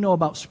 what do you know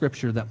about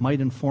Scripture that might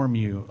inform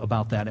you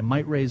about that? It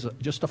might raise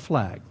just a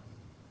flag.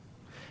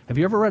 Have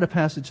you ever read a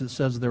passage that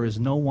says there is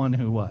no one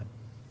who what?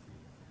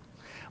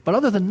 But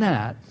other than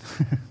that,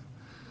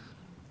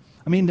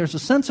 I mean, there's a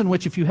sense in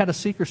which if you had a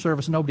seeker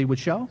service, nobody would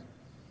show.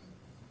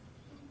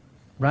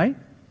 Right?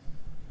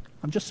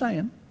 I'm just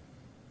saying.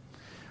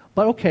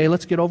 But okay,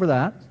 let's get over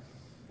that.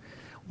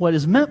 What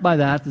is meant by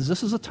that is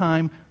this is a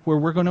time where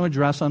we're going to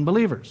address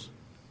unbelievers.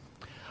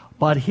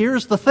 But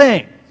here's the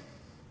thing.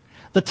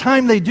 The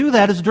time they do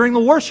that is during the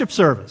worship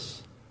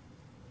service.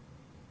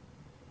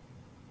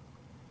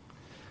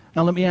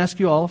 Now let me ask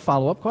you all a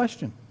follow-up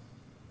question,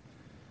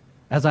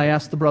 as I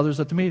asked the brothers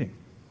at the meeting.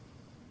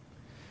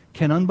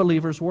 Can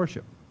unbelievers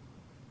worship?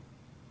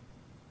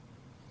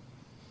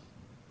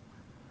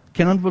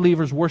 Can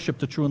unbelievers worship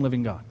the true and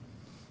living God?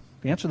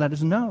 The answer to that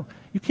is no.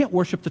 You can't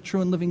worship the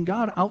true and living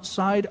God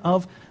outside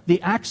of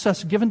the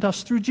access given to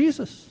us through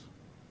Jesus.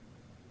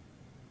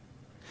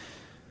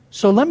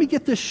 So let me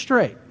get this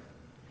straight.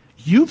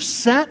 You've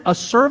set a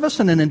service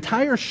and an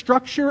entire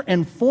structure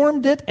and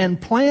formed it and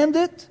planned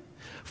it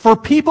for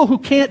people who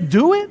can't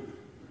do it?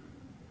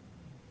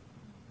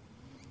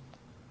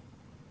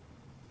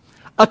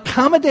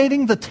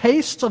 Accommodating the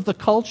tastes of the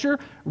culture,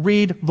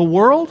 read the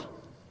world,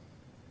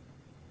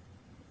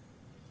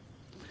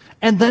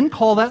 and then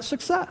call that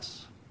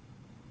success.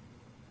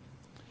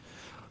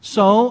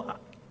 So,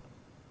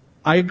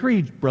 I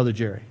agree, Brother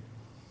Jerry,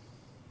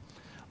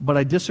 but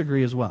I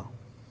disagree as well.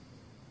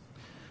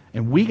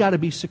 And we got to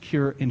be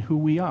secure in who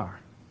we are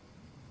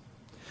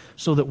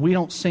so that we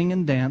don't sing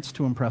and dance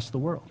to impress the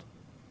world.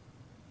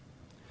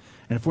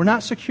 And if we're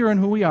not secure in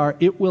who we are,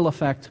 it will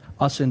affect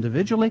us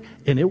individually,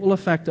 and it will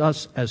affect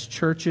us as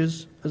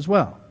churches as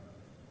well.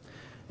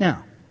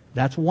 Now,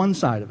 that's one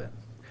side of it.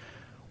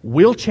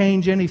 We'll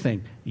change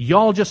anything.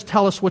 Y'all just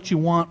tell us what you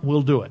want,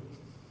 we'll do it.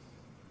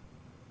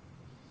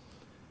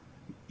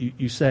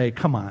 You say,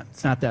 come on,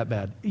 it's not that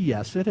bad.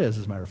 Yes, it is,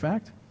 as a matter of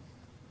fact.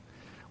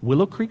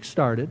 Willow Creek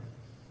started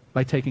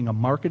by taking a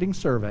marketing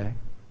survey,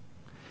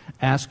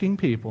 asking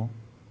people,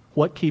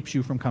 what keeps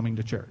you from coming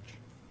to church?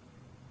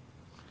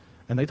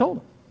 And they told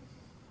them,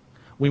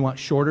 we want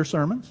shorter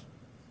sermons.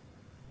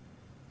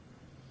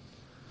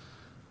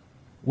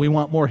 We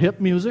want more hip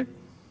music.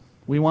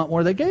 We want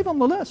more. They gave them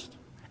the list.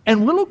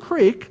 And Willow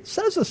Creek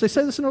says this. They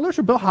say this in their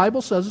literature. Bill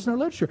Hybels says this in their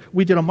literature.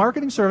 We did a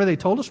marketing survey. They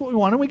told us what we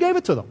wanted, and we gave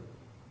it to them.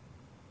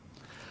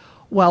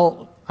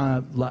 Well,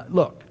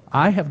 look,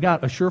 I have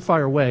got a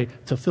surefire way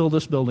to fill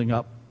this building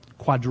up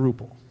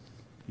quadruple.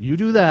 You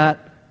do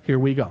that, here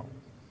we go.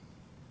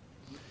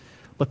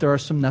 But there are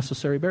some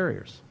necessary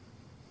barriers.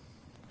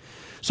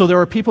 So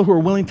there are people who are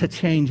willing to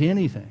change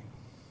anything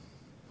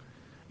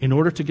in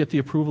order to get the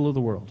approval of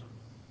the world.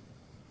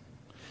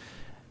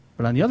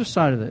 But on the other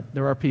side of it,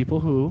 there are people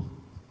who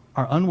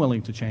are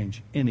unwilling to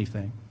change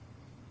anything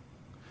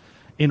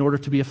in order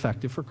to be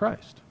effective for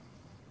Christ.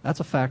 That's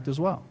a fact as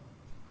well.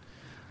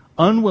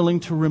 Unwilling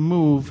to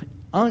remove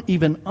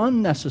even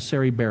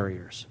unnecessary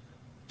barriers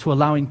to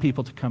allowing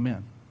people to come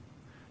in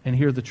and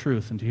hear the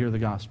truth and to hear the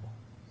gospel.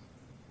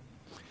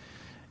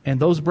 And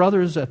those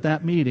brothers at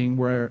that meeting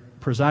were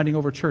presiding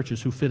over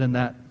churches who fit in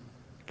that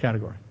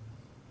category.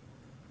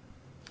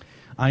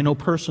 I know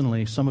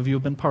personally some of you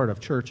have been part of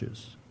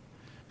churches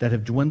that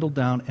have dwindled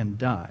down and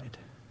died,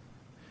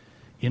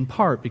 in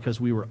part because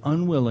we were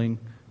unwilling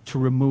to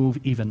remove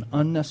even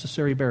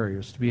unnecessary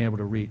barriers to be able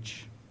to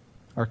reach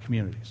our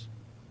communities.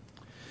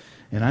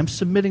 And I'm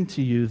submitting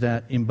to you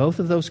that in both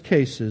of those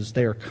cases,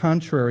 they are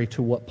contrary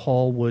to what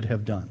Paul would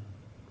have done.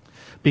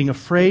 Being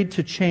afraid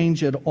to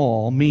change at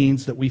all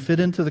means that we fit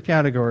into the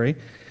category,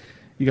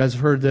 you guys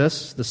have heard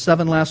this, the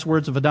 7 last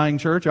words of a dying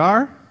church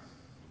are,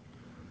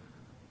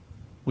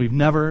 we've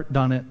never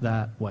done it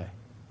that way.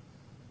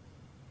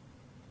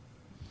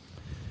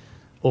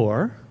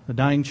 Or, the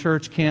dying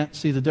church can't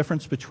see the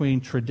difference between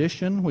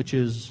tradition, which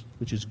is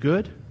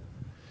good,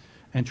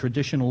 and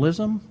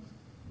traditionalism.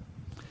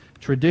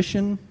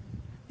 Tradition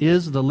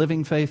is the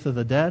living faith of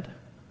the dead.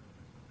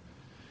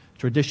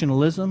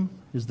 Traditionalism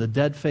is the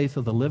dead faith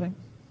of the living.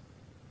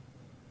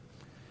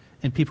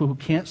 And people who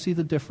can't see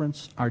the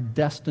difference are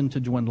destined to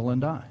dwindle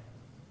and die.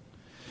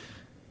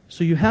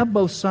 So you have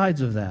both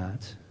sides of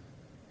that.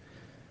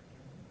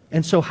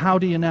 And so how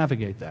do you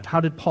navigate that? How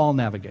did Paul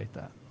navigate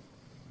that?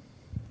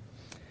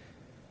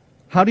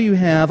 How do you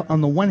have, on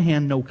the one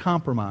hand, no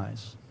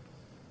compromise,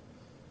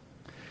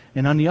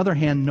 and on the other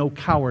hand, no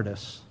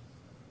cowardice?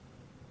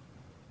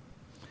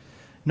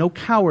 No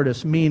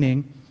cowardice,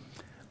 meaning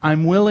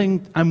I'm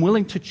willing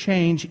to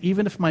change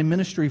even if my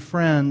ministry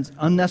friends,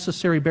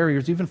 unnecessary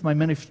barriers, even if my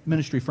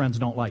ministry friends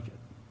don't like it.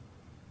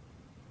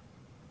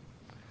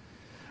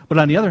 But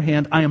on the other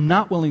hand, I am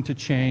not willing to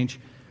change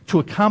to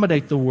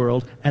accommodate the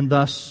world and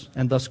thus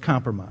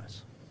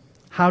compromise.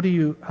 How do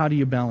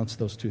you balance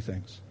those two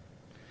things?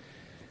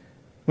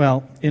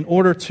 Well, in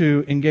order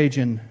to engage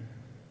in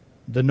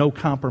the no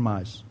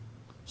compromise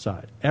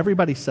side,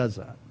 everybody says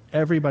that.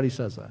 Everybody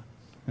says that.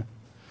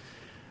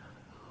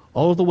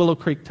 All of the Willow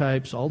Creek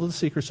types, all of the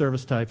Seeker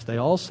Service types, they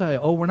all say,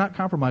 oh, we're not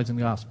compromising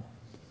the gospel.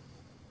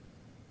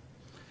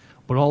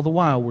 But all the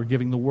while, we're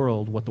giving the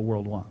world what the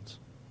world wants.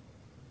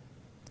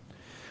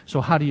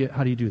 So how do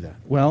you do that?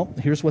 Well,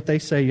 here's what they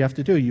say you have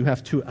to do. You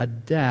have to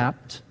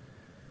adapt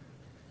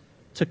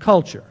to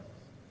culture.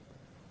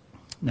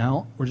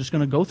 Now, we're just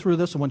going to go through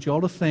this. I want you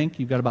all to think.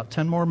 You've got about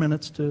 10 more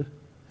minutes to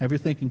have your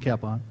thinking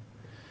cap on.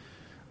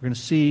 We're going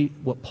to see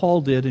what Paul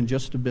did in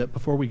just a bit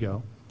before we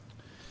go.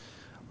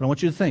 But I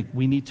want you to think,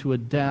 we need to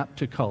adapt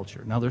to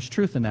culture. Now, there's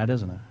truth in that,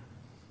 isn't it?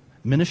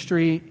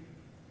 Ministry,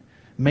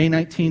 May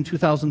 19,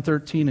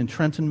 2013 in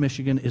Trenton,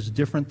 Michigan is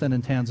different than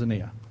in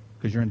Tanzania.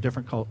 because you're in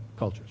different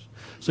cultures.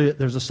 So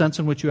there's a sense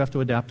in which you have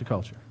to adapt to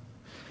culture.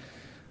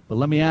 But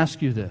let me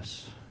ask you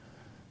this.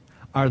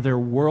 Are there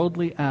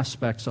worldly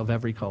aspects of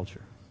every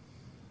culture?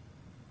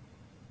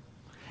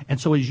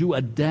 And so as you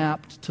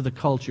adapt to the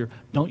culture,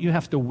 don't you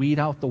have to weed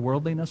out the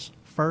worldliness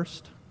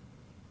first?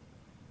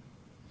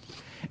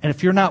 And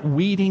if you're not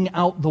weeding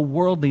out the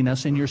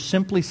worldliness and you're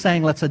simply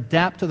saying, let's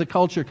adapt to the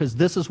culture because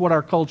this is what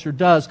our culture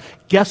does,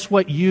 guess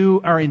what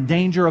you are in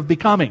danger of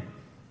becoming?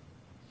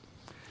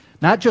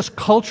 Not just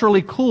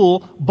culturally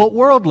cool, but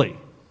worldly.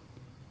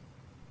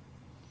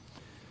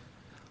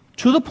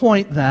 To the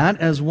point that,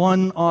 as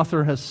one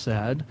author has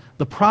said,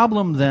 the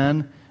problem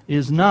then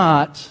is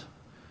not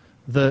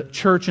the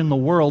church in the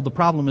world, the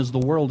problem is the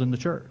world in the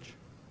church.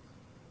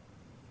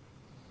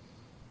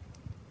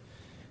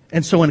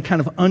 And so in a kind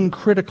of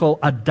uncritical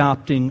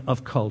adopting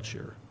of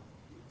culture.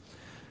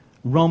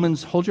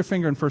 Romans, hold your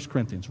finger in 1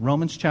 Corinthians,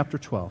 Romans chapter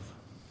 12.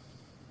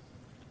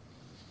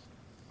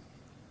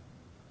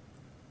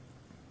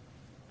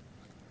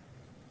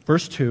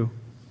 Verse 2,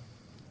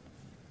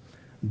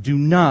 do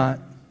not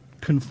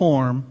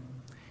conform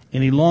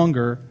any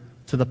longer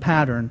to the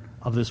pattern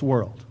of this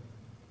world.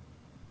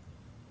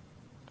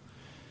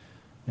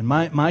 And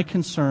my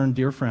concern,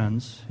 dear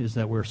friends, is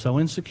that we're so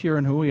insecure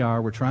in who we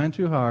are, we're trying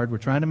too hard, we're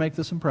trying to make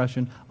this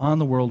impression on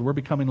the world, we're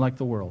becoming like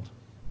the world.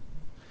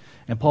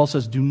 And Paul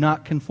says, do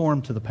not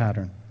conform to the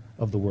pattern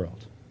of the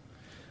world,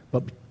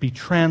 but be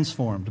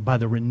transformed by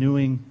the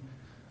renewing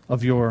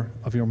of your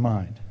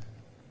mind.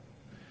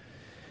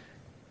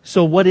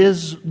 So what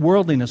is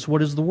worldliness?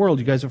 What is the world?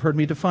 You guys have heard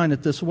me define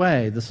it this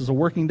way. This is a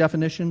working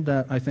definition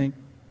that I think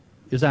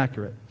is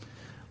accurate.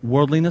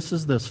 Worldliness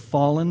is this: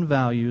 fallen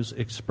values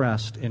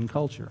expressed in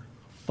culture.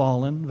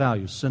 Fallen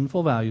values,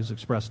 sinful values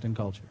expressed in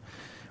culture.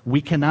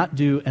 We cannot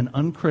do an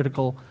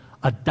uncritical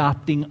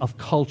adopting of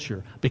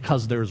culture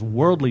because there's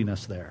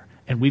worldliness there.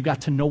 And we've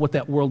got to know what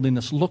that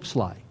worldliness looks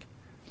like.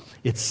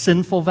 It's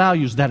sinful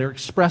values that are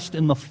expressed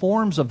in the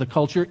forms of the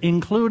culture,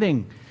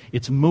 including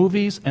its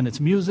movies and its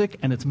music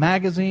and its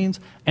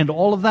magazines and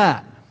all of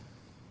that.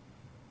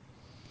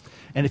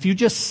 And if you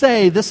just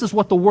say, this is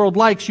what the world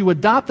likes, you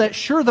adopt that,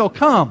 sure, they'll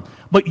come.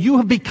 But you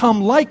have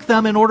become like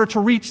them in order to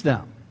reach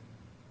them.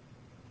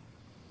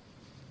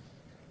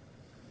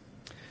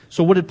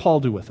 So what did Paul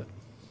do with it?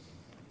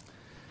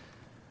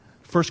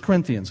 1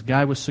 Corinthians, a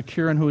guy was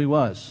secure in who he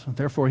was.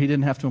 Therefore, he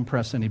didn't have to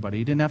impress anybody.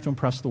 He didn't have to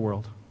impress the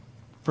world.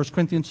 1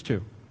 Corinthians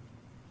 2.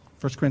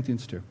 1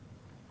 Corinthians 2.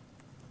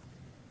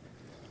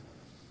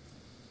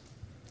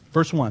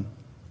 Verse 1.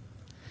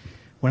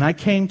 When I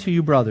came to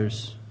you,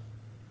 brothers,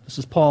 this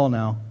is Paul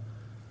now,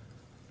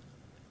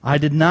 I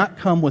did not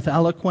come with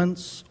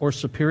eloquence or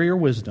superior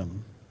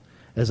wisdom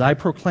as I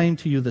proclaimed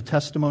to you the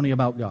testimony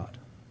about God.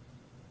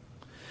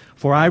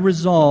 For I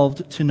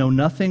resolved to know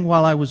nothing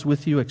while I was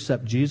with you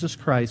except Jesus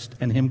Christ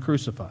and Him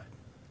crucified.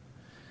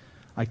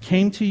 I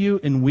came to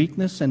you in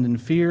weakness and in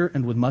fear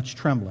and with much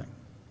trembling.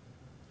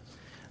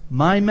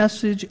 My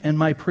message and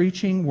my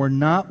preaching were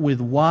not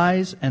with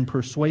wise and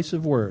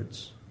persuasive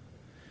words,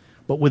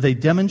 but with a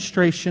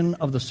demonstration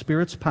of the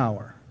Spirit's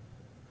power,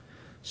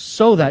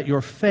 so that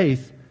your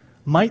faith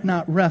might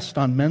not rest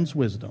on men's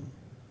wisdom,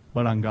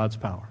 but on God's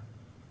power.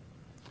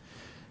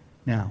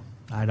 Now,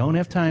 I don't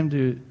have time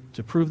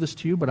to prove this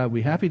to you, but I'd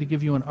be happy to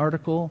give you an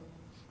article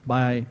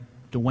by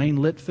Dwayne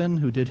Litvin,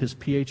 who did his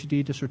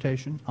PhD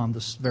dissertation on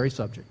this very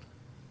subject,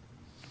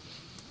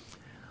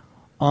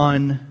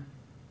 on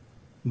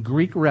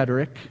Greek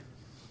rhetoric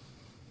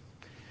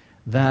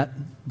that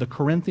the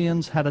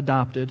Corinthians had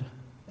adopted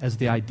as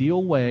the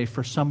ideal way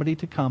for somebody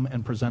to come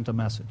and present a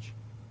message.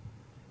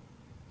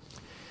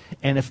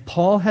 And if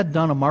Paul had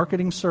done a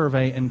marketing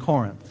survey in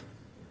Corinth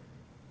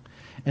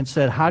and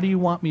said, how do you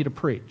want me to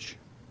preach?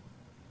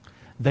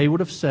 They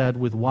would have said,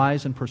 with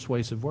wise and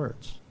persuasive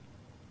words.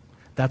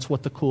 That's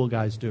what the cool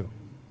guys do.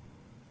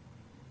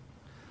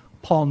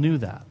 Paul knew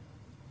that.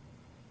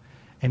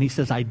 And he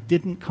says, I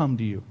didn't come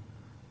to you.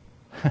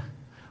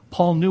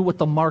 Paul knew what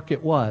the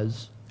market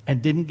was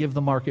and didn't give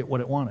the market what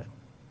it wanted.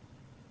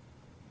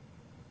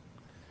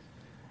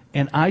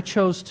 And I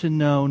chose to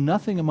know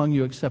nothing among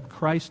you except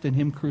Christ and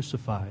Him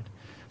crucified,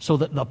 so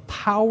that the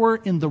power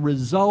in the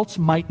results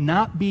might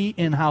not be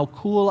in how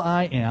cool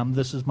I am,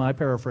 this is my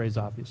paraphrase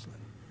obviously,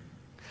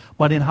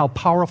 but in how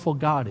powerful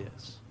God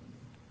is.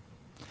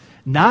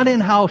 Not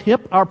in how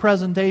hip our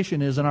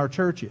presentation is in our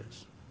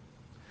churches,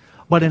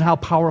 but in how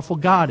powerful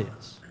God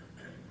is.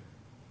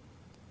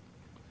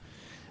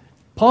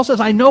 Paul says,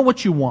 I know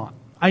what you want.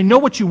 I know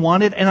what you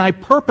wanted, and I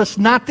purpose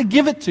not to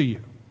give it to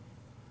you,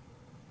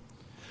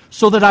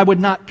 so that I would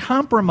not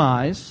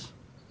compromise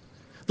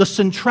the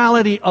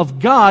centrality of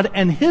God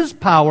and His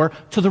power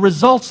to the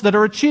results that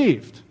are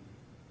achieved.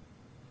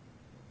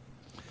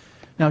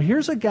 Now,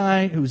 here's a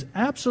guy who's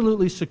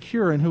absolutely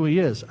secure in who he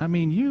is. I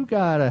mean, you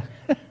gotta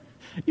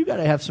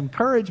have some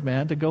courage,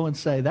 man, to go and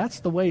say,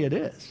 that's the way it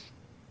is.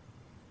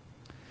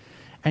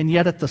 And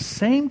yet at the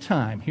same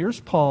time, here's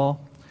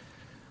Paul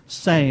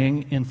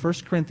saying in 1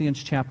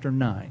 Corinthians chapter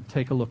 9,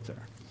 take a look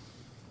there.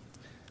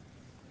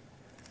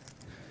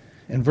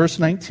 In verse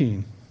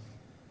 19,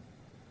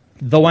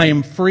 Though I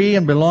am free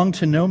and belong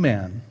to no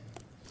man,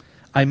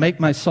 I make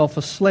myself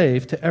a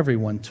slave to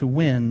everyone to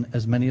win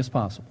as many as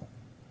possible.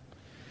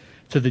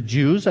 To the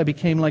Jews, I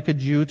became like a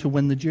Jew to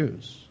win the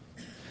Jews.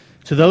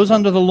 To those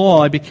under the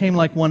law, I became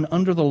like one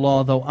under the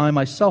law, though I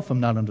myself am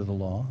not under the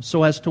law,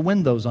 so as to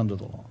win those under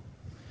the law.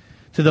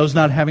 To those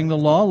not having the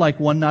law, like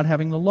one not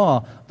having the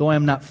law, though I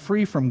am not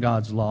free from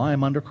God's law, I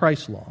am under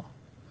Christ's law,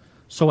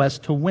 so as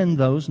to win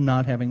those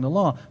not having the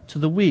law. To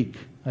the weak,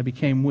 I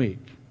became weak,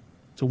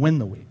 to win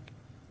the weak.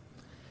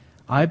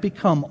 I have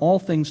become all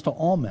things to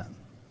all men,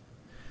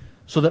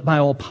 so that by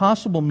all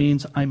possible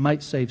means I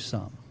might save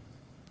some.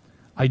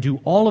 I do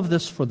all of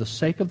this for the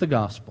sake of the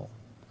gospel,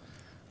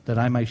 that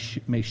I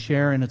may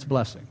share in its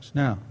blessings.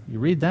 Now, you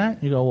read that,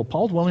 and you go, well,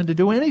 Paul's willing to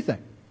do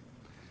anything.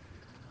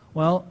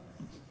 Well,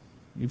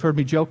 you've heard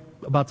me joke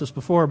about this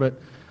before, but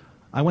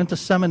I went to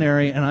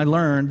seminary and I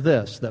learned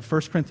this, that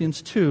 1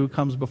 Corinthians 2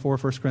 comes before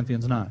 1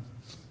 Corinthians 9.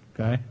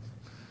 Okay?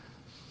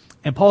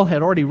 And Paul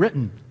had already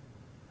written,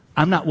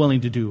 I'm not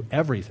willing to do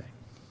everything.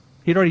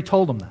 He'd already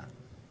told them that.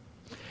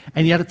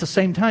 And yet at the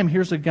same time,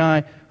 here's a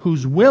guy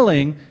who's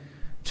willing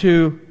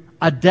to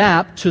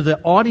adapt to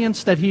the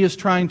audience that he is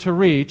trying to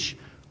reach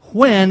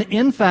when,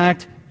 in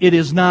fact, it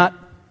is not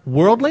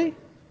worldly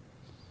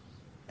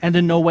and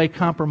in no way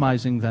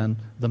compromising then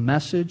the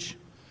message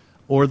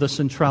or the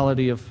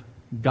centrality of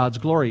God's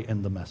glory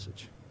in the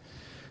message.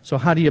 So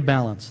how do you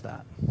balance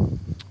that? I'm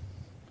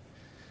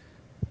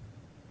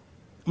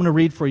going to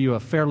read for you a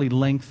fairly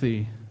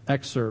lengthy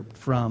excerpt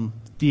from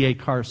D.A.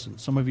 Carson.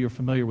 Some of you are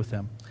familiar with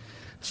him.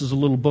 This is a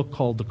little book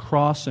called The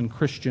Cross and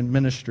Christian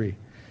Ministry,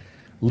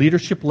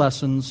 Leadership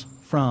Lessons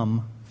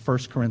from 1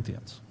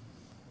 Corinthians.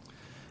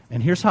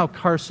 And here's how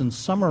Carson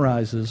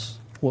summarizes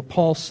what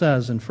Paul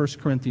says in 1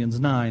 Corinthians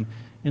 9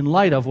 in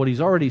light of what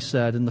he's already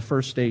said in the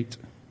first 8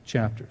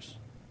 chapters.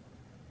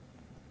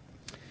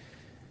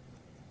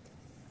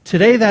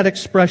 Today, that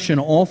expression,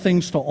 all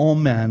things to all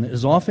men,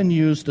 is often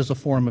used as a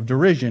form of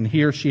derision.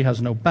 He or she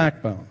has no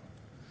backbone,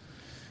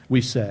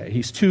 we say.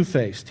 He's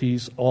two-faced.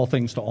 He's all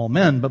things to all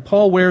men. But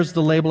Paul wears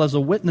the label as a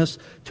witness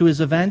to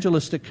his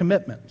evangelistic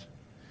commitment.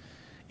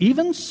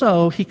 Even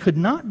so, he could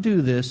not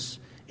do this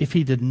if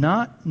he did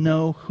not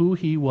know who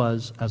he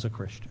was as a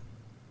Christian.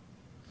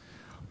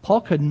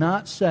 Paul could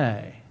not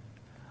say,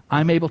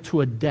 I'm able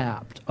to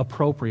adapt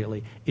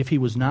appropriately, if he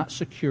was not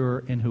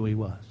secure in who he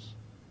was.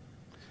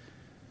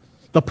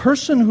 The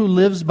person who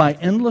lives by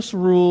endless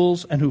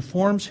rules and who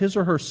forms his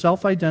or her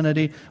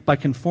self-identity by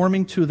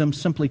conforming to them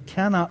simply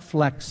cannot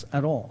flex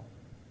at all.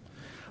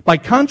 By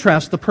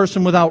contrast, the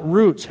person without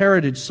roots,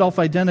 heritage,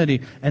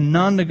 self-identity, and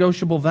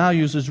non-negotiable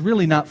values is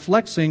really not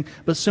flexing,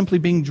 but simply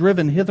being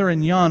driven hither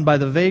and yon by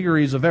the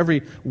vagaries of every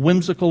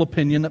whimsical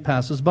opinion that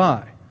passes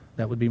by.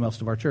 That would be most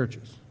of our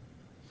churches.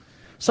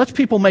 Such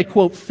people may,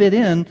 quote, fit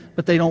in,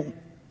 but they don't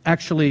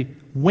actually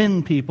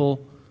win people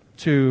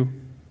to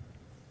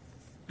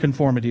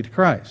conformity to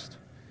Christ.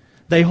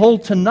 They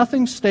hold to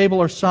nothing stable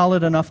or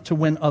solid enough to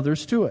win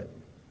others to it.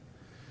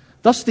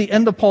 Thus, the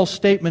end of Paul's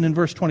statement in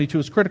verse 22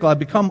 is critical. I've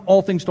become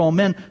all things to all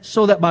men,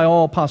 so that by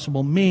all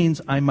possible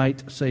means I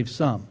might save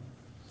some.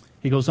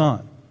 He goes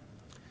on.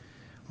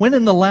 When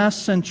in the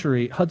last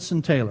century,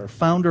 Hudson Taylor,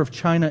 founder of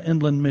China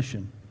Inland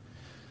Mission,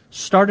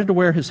 started to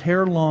wear his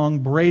hair long,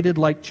 braided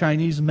like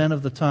Chinese men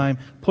of the time,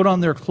 put on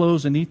their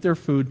clothes and eat their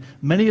food,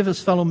 many of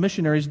his fellow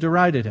missionaries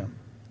derided him.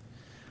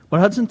 But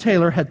Hudson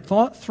Taylor had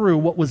thought through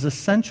what was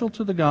essential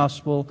to the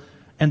gospel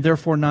and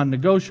therefore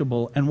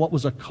non-negotiable, and what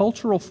was a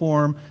cultural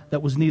form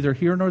that was neither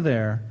here nor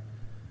there,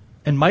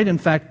 and might in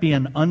fact be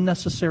an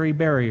unnecessary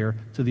barrier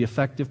to the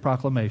effective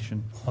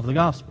proclamation of the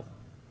gospel.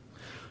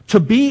 To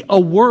be a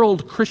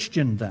world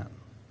Christian, then,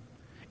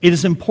 it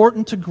is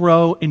important to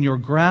grow in your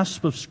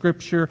grasp of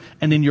Scripture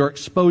and in your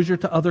exposure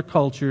to other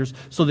cultures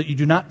so that you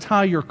do not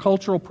tie your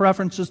cultural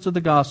preferences to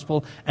the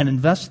gospel and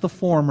invest the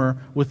former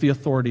with the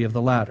authority of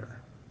the latter.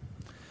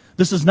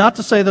 This is not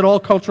to say that all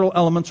cultural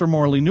elements are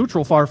morally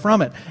neutral, far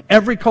from it.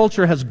 Every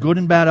culture has good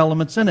and bad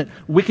elements in it.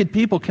 Wicked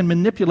people can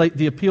manipulate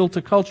the appeal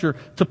to culture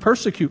to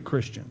persecute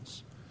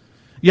Christians.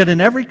 Yet in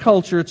every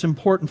culture, it's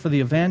important for the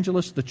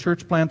evangelist, the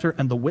church planter,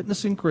 and the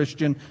witnessing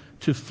Christian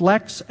to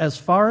flex as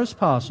far as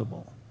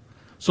possible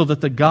so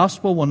that the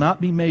gospel will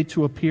not be made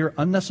to appear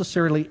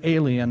unnecessarily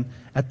alien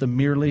at the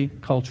merely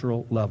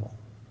cultural level.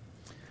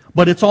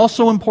 But it's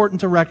also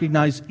important to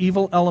recognize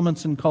evil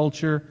elements in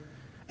culture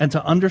and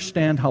to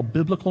understand how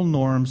biblical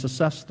norms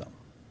assess them.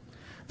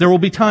 There will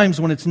be times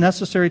when it's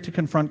necessary to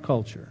confront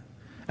culture.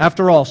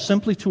 After all,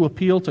 simply to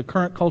appeal to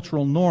current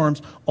cultural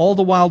norms, all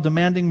the while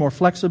demanding more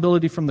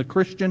flexibility from the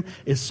Christian,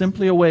 is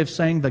simply a way of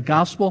saying the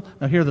gospel,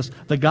 now hear this,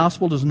 the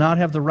gospel does not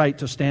have the right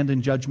to stand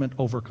in judgment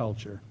over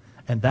culture,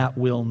 and that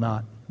will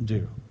not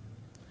do.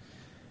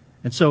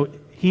 And so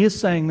he is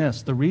saying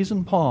this, the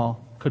reason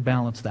Paul could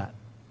balance that,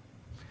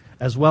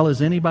 as well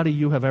as anybody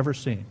you have ever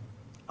seen,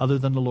 other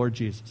than the Lord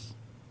Jesus,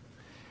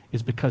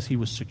 is because he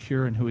was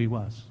secure in who he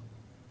was.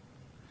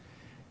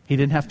 He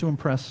didn't have to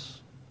impress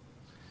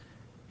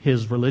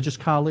his religious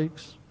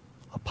colleagues,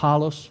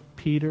 Apollos,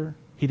 Peter.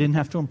 He didn't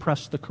have to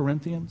impress the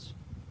Corinthians.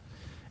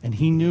 And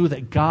he knew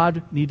that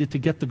God needed to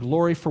get the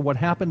glory for what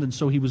happened, and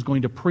so he was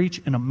going to preach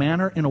in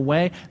a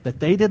way that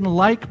they didn't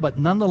like, but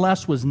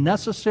nonetheless was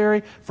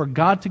necessary for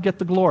God to get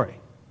the glory.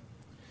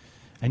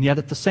 And yet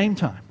at the same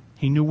time,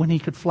 he knew when he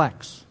could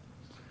flex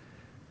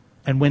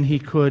and when he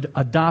could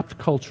adopt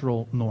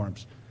cultural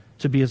norms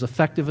to be as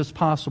effective as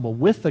possible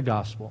with the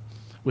gospel,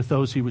 with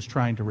those he was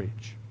trying to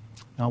reach.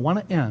 Now I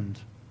want to end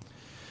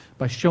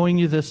by showing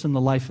you this in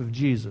the life of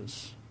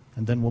Jesus,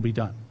 and then we'll be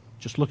done.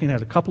 Just looking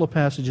at a couple of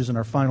passages in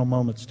our final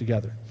moments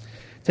together.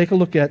 Take a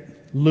look at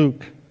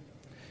Luke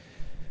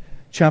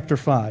chapter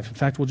 5. In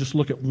fact, we'll just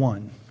look at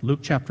one. Luke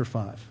chapter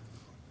 5.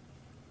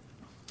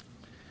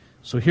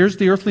 So here's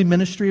the earthly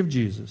ministry of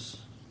Jesus.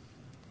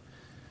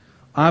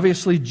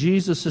 Obviously,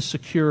 Jesus is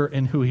secure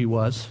in who he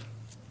was.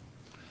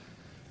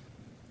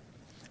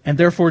 And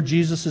therefore,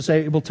 Jesus is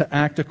able to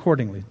act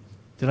accordingly.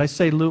 Did I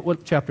say Luke?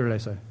 What chapter did I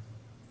say?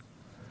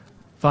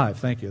 5.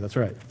 Thank you. That's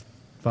right.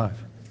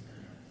 5.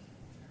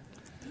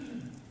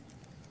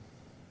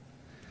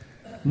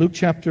 Luke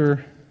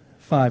chapter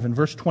 5 and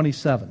verse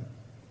 27.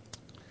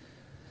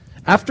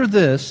 After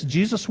this,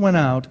 Jesus went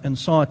out and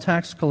saw a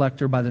tax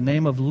collector by the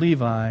name of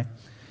Levi.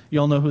 You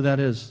all know who that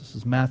is. This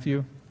is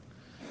Matthew.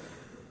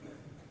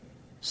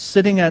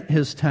 Sitting at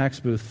his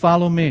tax booth.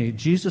 Follow me.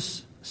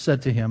 Jesus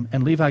said to him,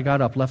 and Levi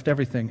got up, left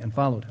everything, and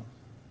followed him.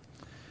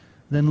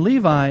 Then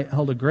Levi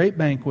held a great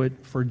banquet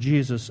for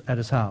Jesus at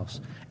his house,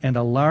 and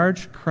a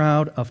large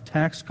crowd of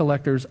tax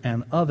collectors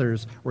and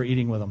others were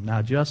eating with him.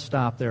 Now just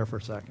stop there for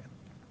a second.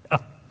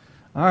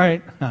 All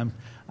right, I'm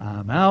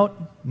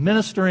out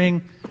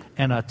ministering,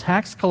 and a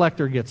tax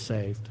collector gets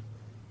saved.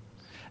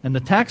 And the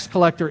tax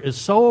collector is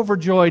so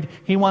overjoyed,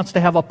 he wants to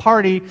have a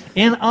party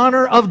in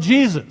honor of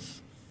Jesus.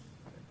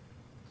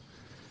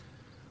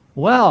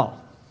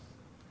 Well,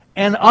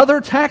 and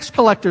other tax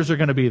collectors are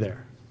going to be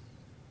there.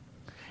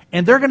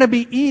 And they're going to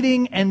be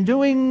eating and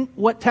doing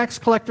what tax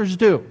collectors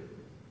do,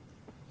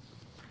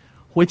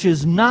 which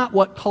is not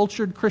what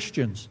cultured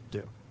Christians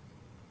do.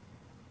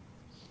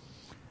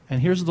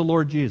 And here's the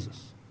Lord Jesus.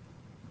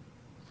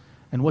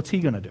 And what's he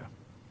going to do?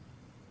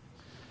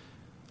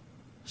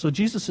 So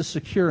Jesus is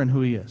secure in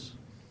who he is.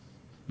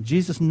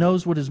 Jesus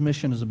knows what his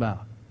mission is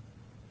about.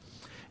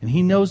 And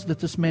he knows that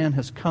this man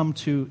has come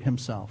to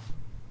himself.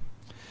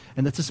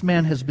 And that this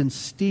man has been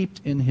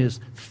steeped in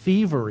his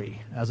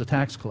thievery as a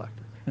tax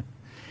collector.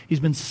 He's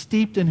been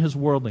steeped in his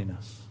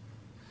worldliness.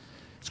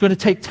 It's going to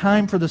take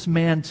time for this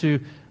man to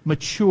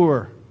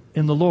mature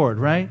in the Lord,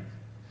 right?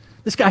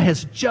 This guy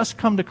has just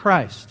come to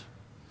Christ.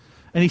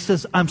 And he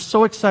says, I'm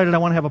so excited, I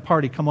want to have a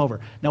party, come over.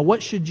 Now,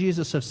 what should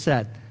Jesus have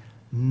said?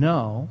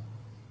 No.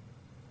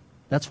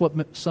 That's what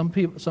some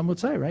would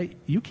say, right?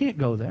 You can't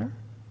go there.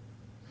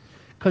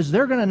 Because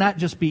they're going to not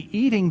just be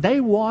eating,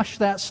 they wash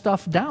that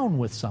stuff down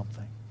with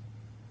something.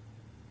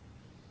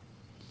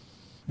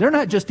 They're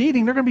not just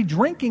eating, they're going to be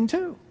drinking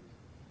too.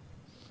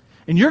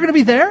 And you're going to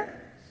be there?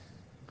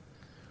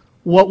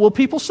 What will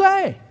people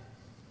say?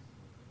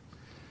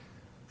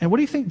 And what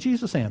do you think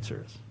Jesus'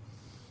 answer is?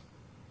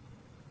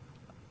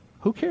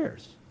 Who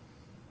cares?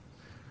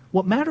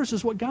 What matters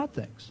is what God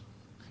thinks.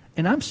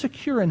 And I'm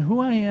secure in who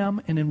I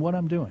am and in what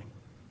I'm doing.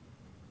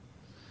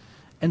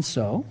 And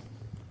so,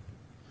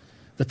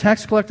 the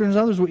tax collector and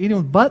others were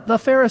eating, but the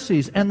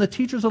Pharisees and the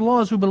teachers of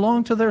laws who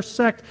belonged to their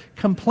sect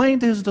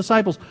complained to his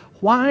disciples,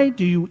 why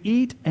do you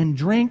eat and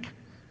drink,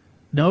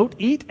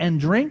 eat and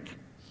drink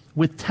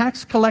with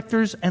tax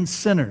collectors and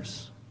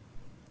sinners?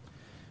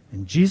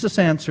 And Jesus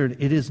answered,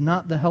 it is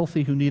not the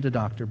healthy who need a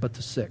doctor, but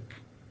the sick.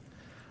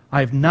 I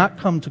have not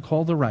come to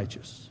call the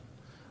righteous,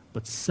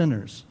 but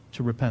sinners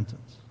to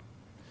repentance.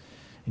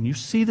 And you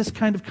see this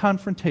kind of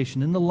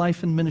confrontation in the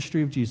life and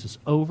ministry of Jesus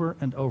over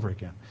and over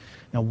again.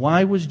 Now,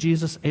 why was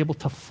Jesus able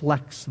to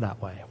flex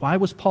that way? Why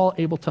was Paul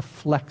able to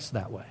flex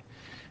that way?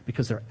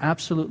 Because they're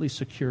absolutely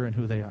secure in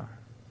who they are.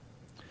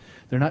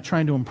 They're not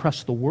trying to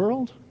impress the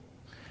world.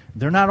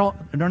 They're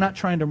not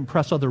trying to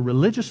impress other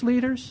religious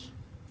leaders.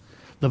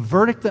 The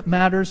verdict that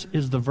matters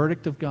is the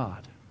verdict of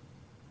God.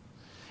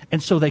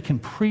 And so they can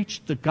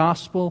preach the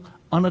gospel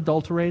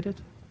unadulterated,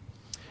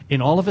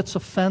 in all of its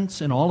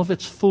offense, in all of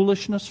its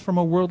foolishness from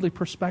a worldly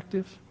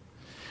perspective.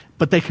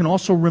 But they can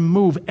also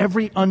remove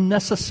every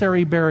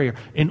unnecessary barrier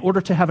in order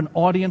to have an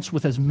audience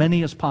with as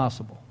many as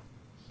possible.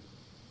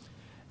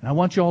 And I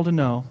want you all to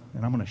know,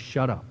 and I'm going to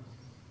shut up,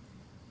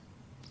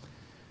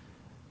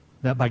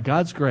 that by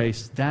God's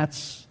grace,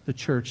 that's the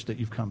church that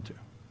you've come to.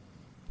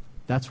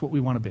 That's what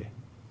we want to be.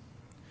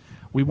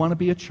 We want to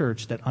be a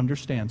church that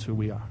understands who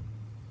we are,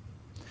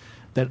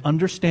 that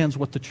understands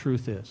what the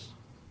truth is,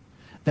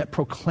 that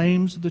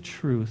proclaims the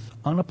truth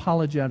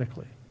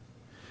unapologetically,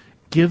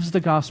 gives the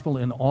gospel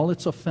in all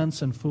its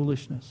offense and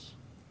foolishness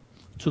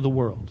to the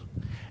world,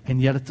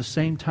 and yet at the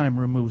same time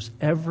removes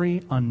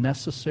every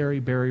unnecessary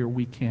barrier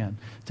we can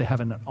to have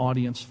an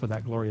audience for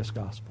that glorious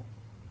gospel.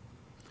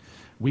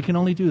 We can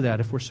only do that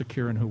if we're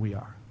secure in who we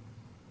are.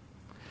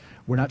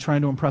 We're not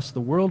trying to impress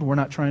the world. We're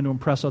not trying to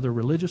impress other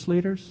religious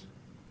leaders.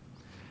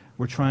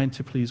 We're trying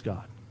to please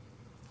God.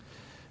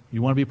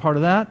 You want to be part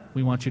of that?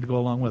 We want you to go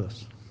along with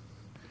us.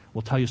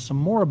 We'll tell you some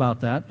more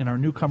about that in our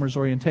newcomers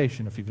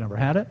orientation. If you've never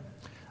had it,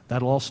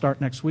 that'll all start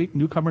next week.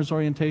 Newcomers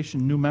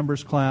orientation, new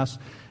members class,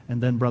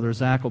 and then Brother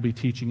Zach will be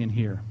teaching in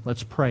here.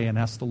 Let's pray and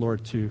ask the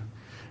Lord to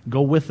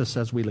go with us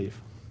as we leave.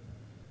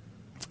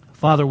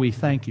 Father, we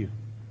thank you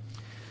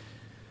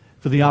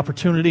for the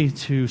opportunity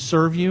to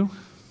serve you,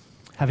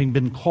 having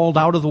been called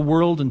out of the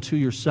world into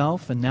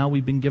yourself, and now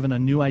we've been given a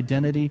new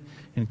identity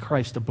in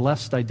Christ, a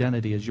blessed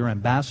identity as your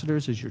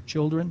ambassadors, as your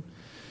children,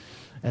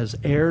 as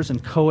heirs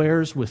and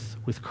co-heirs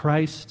with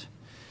Christ.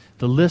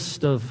 The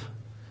list of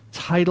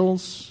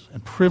titles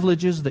and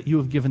privileges that you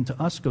have given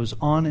to us goes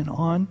on and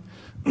on.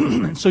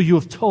 And so you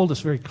have told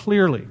us very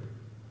clearly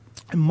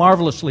and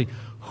marvelously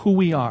who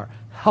we are.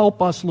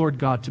 Help us, Lord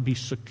God, to be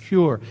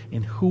secure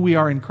in who we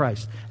are in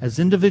Christ, as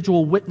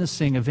individual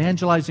witnessing,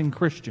 evangelizing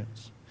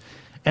Christians,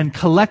 and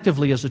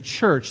collectively as a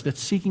church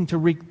that's seeking to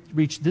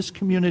reach this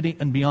community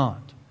and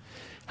beyond.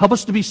 Help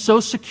us to be so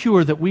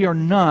secure that we are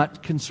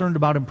not concerned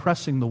about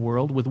impressing the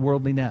world with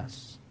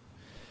worldliness.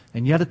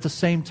 And yet at the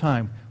same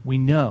time, we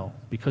know,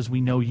 because we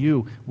know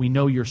you, we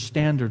know your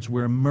standards,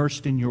 we're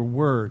immersed in your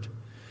word.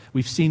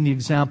 We've seen the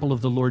example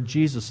of the Lord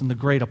Jesus and the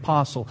great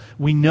apostle.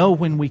 We know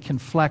when we can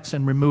flex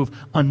and remove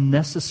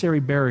unnecessary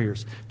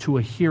barriers to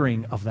a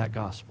hearing of that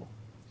gospel.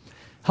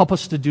 Help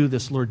us to do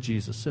this, Lord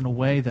Jesus, in a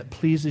way that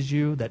pleases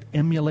you, that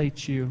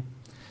emulates you,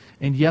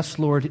 and yes,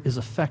 Lord, is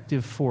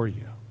effective for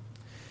you.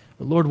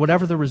 But Lord,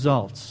 whatever the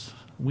results,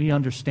 we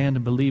understand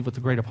and believe what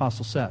the great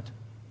apostle said.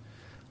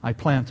 I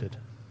planted,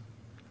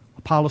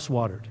 Apollos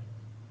watered,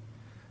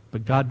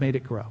 but God made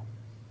it grow.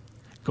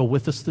 Go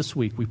with us this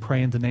week, we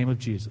pray in the name of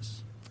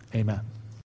Jesus. Amen.